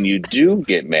way, when you do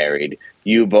get married,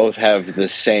 you both have the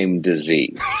same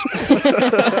disease.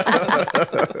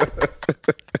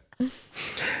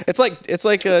 It's like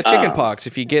chicken pox.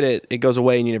 If you get it, it goes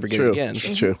away and you never get True. it again.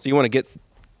 That's true. So you want to get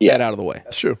Yeah. that out of the way.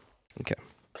 That's true. Okay.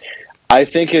 I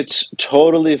think it's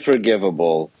totally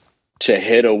forgivable to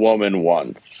hit a woman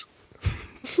once,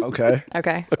 Okay.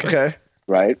 Okay. Okay.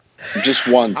 right? Just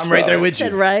once. I'm right there though. with you.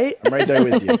 Right? I'm right there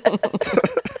with you.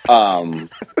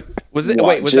 Was it? What,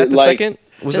 Wait, was that the like- second?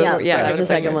 Was Just- that? yeah, That was the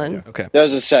second one. Okay. That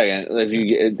was a second. If you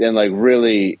get, and like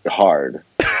really hard.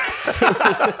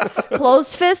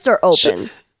 Closed fist or open?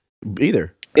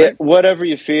 Either. Whatever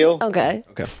you feel. Okay.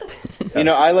 Okay. You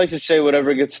know, I like to say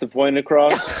whatever gets the point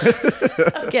across.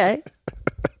 Okay.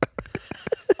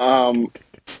 And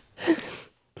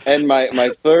my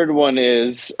third one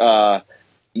is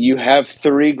you have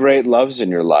 3 great loves in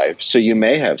your life, so you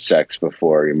may have sex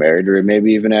before you're married, or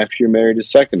maybe even after you're married a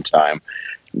second time.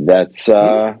 That's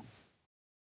what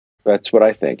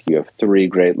I think. You have 3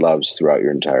 great loves throughout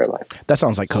your entire life. That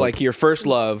sounds like So hope. like your first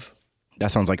love, That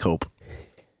sounds like hope.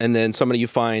 and then somebody you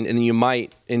find, and then you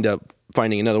might end up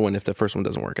finding another one if the first one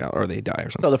doesn't work out or they die or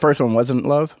something. So the first one wasn't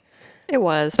love? It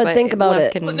was. But think about love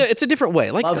it. Can, No, it's a different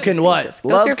way. Like Love can what? Go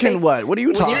Love through can phases. what? What are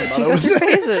you talking about? Go through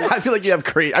phases. I feel like you have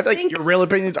crazy. I feel like your real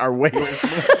opinions are way.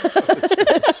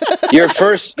 Your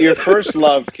first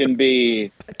love can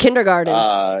be Kindergarten.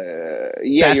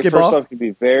 your Basketball? first love can be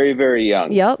very, very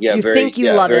young. Yep. Yeah, You very, think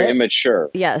you love very it. immature.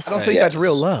 yes. I don't think Yes. that's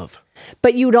real love.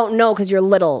 But you don't know because you're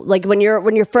little. Like when you're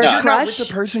first No. You're not crush. with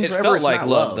the person it forever. felt It's like not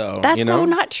love, though. That's you know? so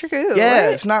not true. Yeah,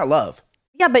 right? it's not love.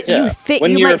 Yeah, but Yeah. you think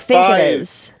When you you're might think 5 it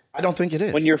is. I don't think it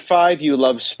is. When you're 5, you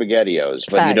love SpaghettiOs,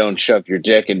 but you Facts. don't shove your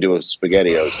dick into a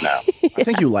SpaghettiOs now. I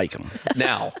think you like them.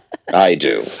 Now. I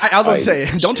do. I was going to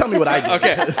say, don't tell me what I do.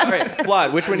 Okay. All right.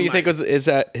 Flawed. Which one do you think is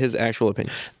that his actual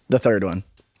opinion? The third one.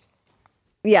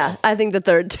 Yeah, I think the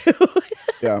third too.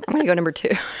 Yeah. I'm gonna go number 2.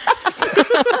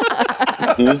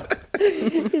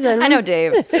 He said, I know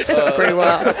Dave pretty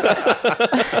well.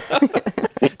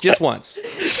 Just once.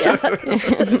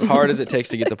 As hard as it takes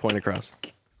to get the point across.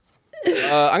 I'm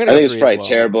gonna I go think it's 3 probably as well.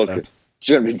 terrible. It's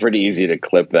going to be pretty easy to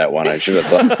clip that one. I should have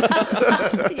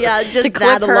thought. Yeah, just To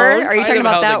that clip her? alone. Are you talking Kind of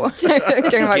about how that one? Are you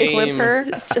talking about clip game her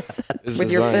Is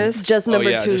with your designed. fist? Just number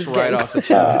Oh, yeah, two's just right getting off the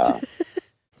chest.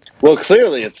 Well,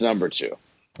 clearly it's number 2.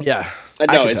 Yeah. No,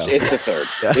 I can it's tell. the third.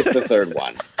 It's the third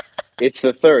one. It's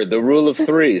the third. The rule of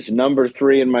threes. Number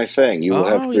 3 in my thing. You will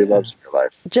have 3 loves in your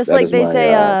life. Just That like is they my,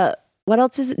 say, what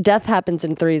else is it? Death happens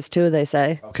in threes too, they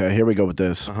say. Okay, here we go with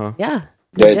this. Yeah.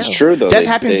 It's true though. That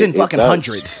happens in fucking does.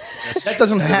 hundreds. That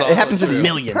doesn't happen. It happens in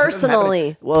millions.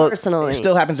 Personally. It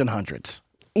still happens in hundreds.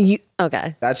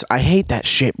 Okay. I hate that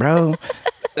shit, bro.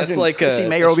 That's like Chrissy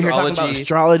Mayer over here talking about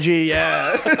astrology.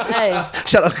 Yeah. Hey.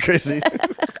 Shut up, Chrissy.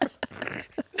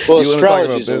 Well, You wanna talk astrology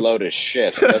about is a this? load of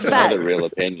shit. That's another real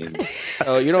opinion.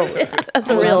 Oh, you don't. That's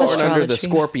a I was real born under the astrology.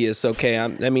 Scorpius. Okay,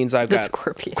 that means I've The got.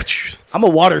 Scorpion. I'm a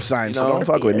water sign, so don't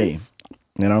fuck with me.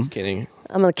 You know? Kidding.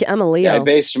 I'm a Leo. Yeah,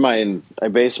 I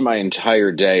based my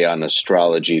entire day on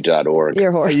astrology.org. Your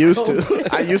I horse. used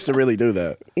to really do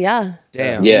that. Yeah.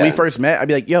 Damn. Yeah. When we first met, I'd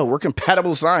be like, yo, we're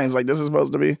compatible signs. Like, this is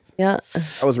supposed to be. Yeah.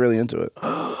 I was really into it.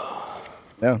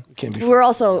 Yeah. Can't be. We're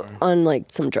also on like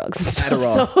some drugs and stuff.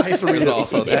 Adderall. So I used to read it.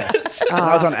 Also that. When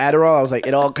I was on Adderall, I was like,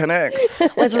 it all connects.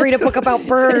 let's read a book about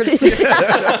birds.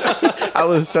 I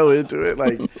was so into it.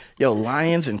 Like, yo,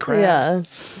 lions and crabs. Yeah.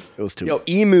 It was too Yo, much.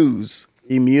 emus.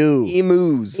 Emu.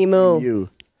 Emus. Emu.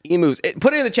 Emus.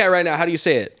 Put it in the chat right now. How do you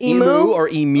say it? Emu or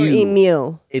emu?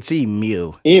 Emu. It's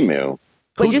emu. Emu.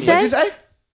 What'd you say?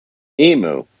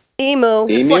 Emu. Emu.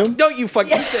 Emu? Fuck, don't you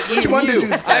fucking. You said Which emu. one did you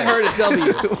say? I heard a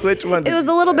W. Which one? It was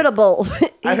a little bit of both.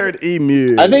 I heard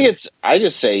emu. I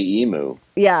just say emu.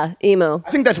 Yeah, emu.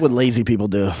 I think that's what lazy people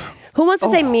do. Who wants to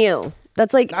say mew?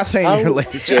 That's like Not saying you're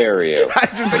lazy. Dare you? I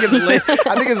just think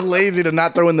I think it's lazy to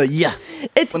not throw in the yeah.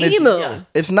 it's When emu.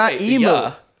 It's not emu.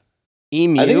 Yeah.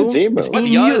 Emu. I think it's emu. What Emu.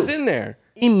 ya is in there?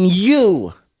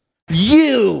 Emu.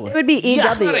 You. It would be EW.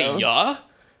 Not a ya.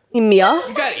 Emu. You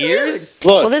got ears?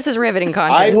 Look, Well, this is riveting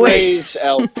I content. raise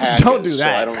alpacas. Don't do that. So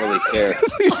I don't really care.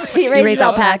 He raise raises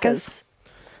alpacas?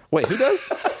 Wait, who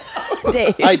does?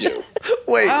 Dave. I do.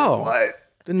 Wait. Wow. What?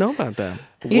 Didn't know about that.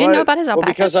 You didn't know about his Well,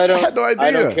 alpacas? because I had no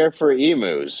idea. don't care for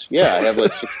emus. Yeah, I have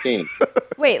like 16.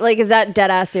 Wait, like, is that dead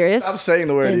ass serious? Stop saying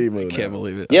the word emu. Can't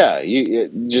believe it. Yeah, you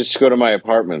just go to my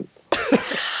apartment.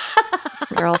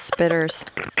 They're all spitters.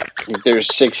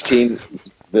 There's 16.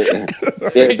 They're in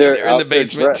the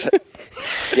basement.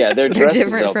 Yeah, they're They're dressed as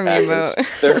different from you,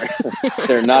 alpacas.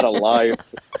 They're not alive.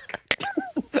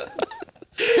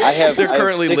 They're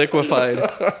currently liquefied.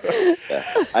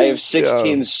 I have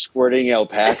 16 squirting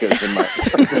alpacas in my.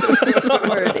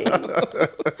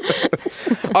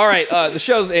 All right, the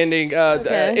show's ending.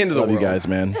 End of the Love you world. guys,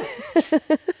 man.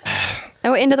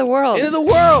 Oh, end of the world. End of the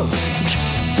world.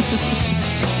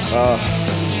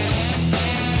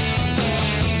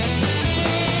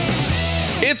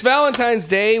 It's Valentine's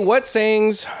Day. What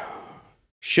sayings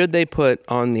should they put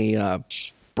on the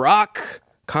Brock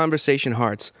conversation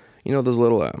hearts? You know those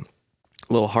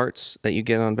little hearts that you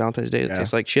get on Valentine's Day that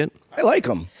taste like shit? I like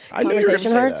them. I knew you were going to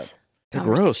Conversation say hearts? that. They're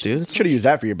gross, dude. Should have used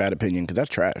that for your bad opinion because that's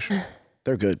trash.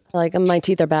 They're good. Like, my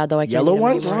teeth are bad, though. I can't Yellow eat 'em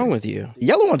ones? What's wrong with you? The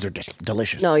yellow ones are just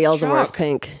delicious. No, yellow's the worst. Chalk.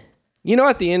 Pink. You know,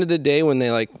 at the end of the day, when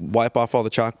they like wipe off all the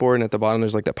chalkboard, and at the bottom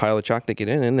there's like that pile of chalk they get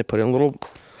in, and they put in a little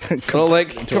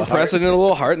like compress it in a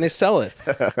little heart, and they sell it.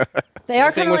 They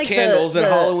are Thing kind of with like candles the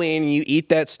and Halloween, you eat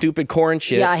that stupid corn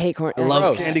shit. Yeah, I hate corn. I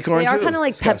love Gross. candy corn They are too. kind of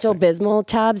like Pepto Bismol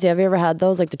tabs. Have you ever had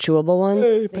those? Like the chewable ones?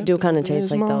 They do kind of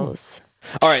taste like those.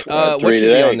 All right, what three should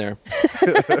be today. on there?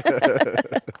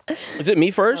 Is it me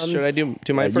first? Should I do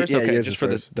mine first? yeah, Okay, yours just is for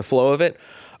first. the flow of it.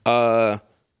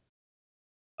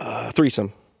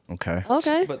 Threesome, Okay.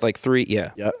 Okay. but like three.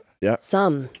 Yeah. Yeah. Yeah.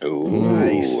 Some. Ooh,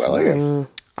 Nice. I like it.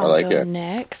 I I'll like go it.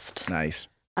 next. Nice.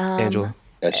 Angela.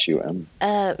 SUM.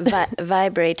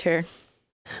 Vibrator.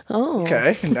 Oh.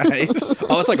 Okay. Nice.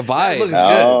 Oh, it's like a vibe. Looks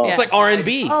Oh. It's like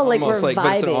R&B. Oh, like almost we're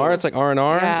but it's an vibing. R. It's like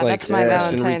R&R. Yeah, like that's my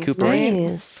rest and Valentine's recuperation.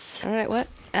 Nice. All right, what?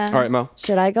 All right, Mo.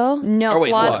 Should I go? No, Oh, wait,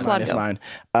 flawed, flawed. It's go. mine.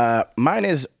 Mine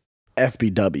is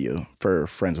FBW for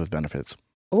friends with benefits.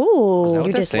 Ooh. Is that You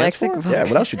what that stands dyslexic? for? Yeah.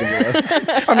 What else you think it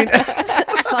was? I mean,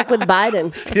 Fuck with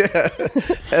Biden. yeah.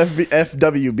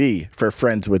 FWB for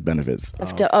friends with benefits.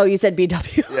 Oh, you said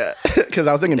BW. Yeah. Because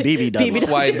I was thinking BBW.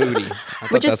 Wide booty. I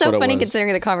thought Which is that's so what it funny was.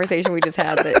 considering the conversation we just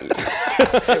had.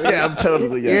 That Yeah, I'm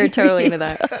totally. you're Yeah. totally into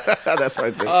that. That's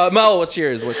my thing. Mel, what's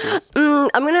yours? What's yours? I'm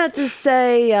going to have to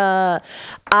say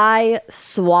I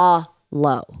swallow.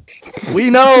 We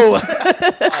know.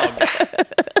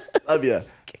 Love you.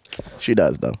 She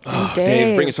does though.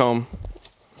 Dave, bring us home.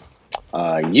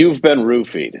 You've been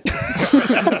roofied.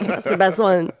 That's the best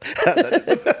one.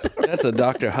 That's a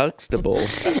Dr. Huxtable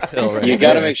pill right You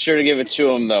got to there. make sure to give it to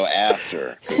him though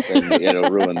after, 'cause then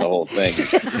it'll ruin the whole thing.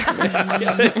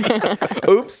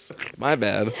 Oops, my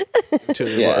bad. Too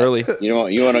Yeah, early. You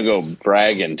want to go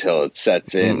brag until it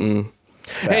sets in.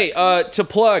 Hey, to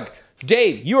plug,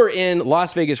 Dave, you are in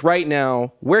Las Vegas right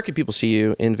now. Where can people see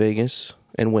you in Vegas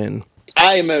and when?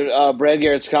 I am at Brad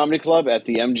Garrett's Comedy Club at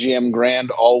the MGM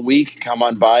Grand all week. Come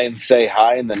on by and say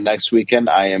hi. And then next weekend,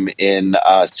 I am in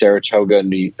Saratoga,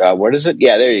 where is it?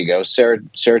 Yeah, there you go.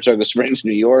 Saratoga Springs,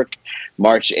 New York,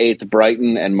 March 8th,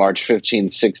 Brighton, and March 15th,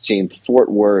 16th,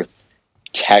 Fort Worth,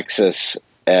 Texas.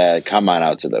 Come on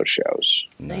out to those shows.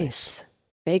 Nice.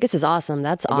 Vegas is awesome.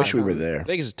 That's awesome. I wish we were there.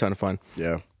 Vegas is a ton of fun.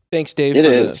 Yeah. Thanks, Dave,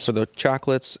 for the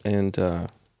chocolates, and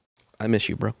I miss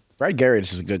you, bro. Brad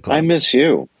Garrett's is a good club. I miss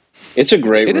you. It's a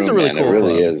great room. It is a really cool It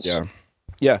really club. is. Yeah.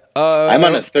 Yeah. I'm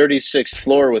on a 36th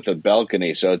floor with a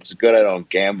balcony, so it's good I don't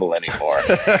gamble anymore.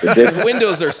 The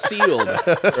windows are sealed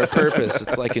for a purpose.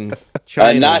 It's like in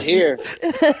China. Not here.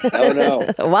 No.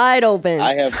 Wide open.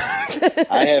 I have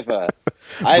a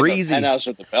penthouse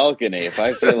with a balcony. If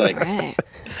I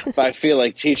feel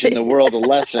like teaching the world a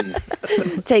lesson,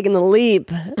 Taking the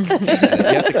leap. You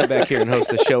have to come back here and host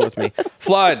the show with me.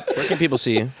 Flawd, where can people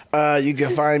see you? You can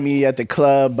find me at the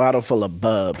club, bottle full of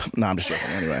bub. No, I'm just joking.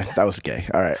 Anyway, that was gay.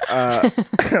 All right.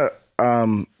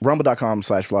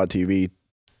 Rumble.com/FlawedTV,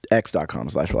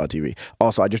 X.com/FlawedTV.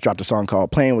 Also, I just dropped a song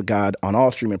called Playing with God on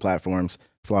all streaming platforms.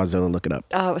 Flawdzilla, look it up.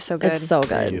 Oh, it was so good. It's so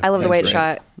good. I love the way it's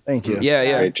shot. Thank you.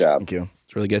 Yeah. great job. Thank you.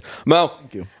 It's really good. Mo.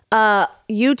 Thank you.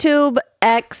 YouTube,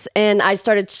 X, and I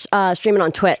started streaming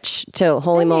on Twitch too.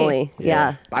 Holy moly.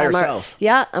 Yeah. By yourself.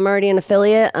 I'm already an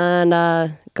affiliate,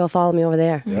 and go follow me over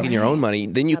there. Making your own money.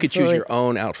 Then you could choose your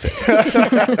own outfit.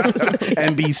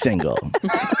 And be single.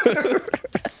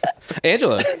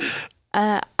 Angela.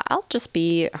 I'll just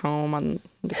be home on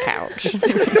the couch.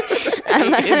 I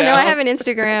don't know. I have an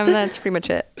Instagram. That's pretty much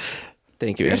it.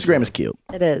 Thank you. Instagram is cute.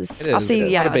 It is. I'll see.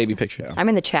 Yeah, What a baby picture. I'm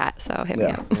in the chat, so hit me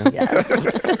up.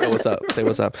 Say what's up. Say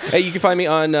what's up. Hey, you can find me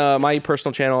on my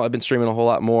personal channel. I've been streaming a whole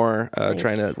lot more,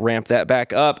 trying to ramp that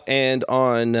back up, and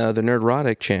on the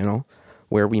Nerdrotic channel,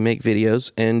 where we make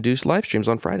videos and do live streams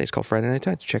on Fridays called Friday Night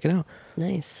Times. Check it out.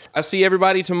 Nice. I'll see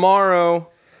everybody tomorrow.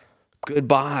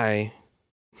 Goodbye.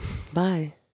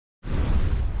 Bye.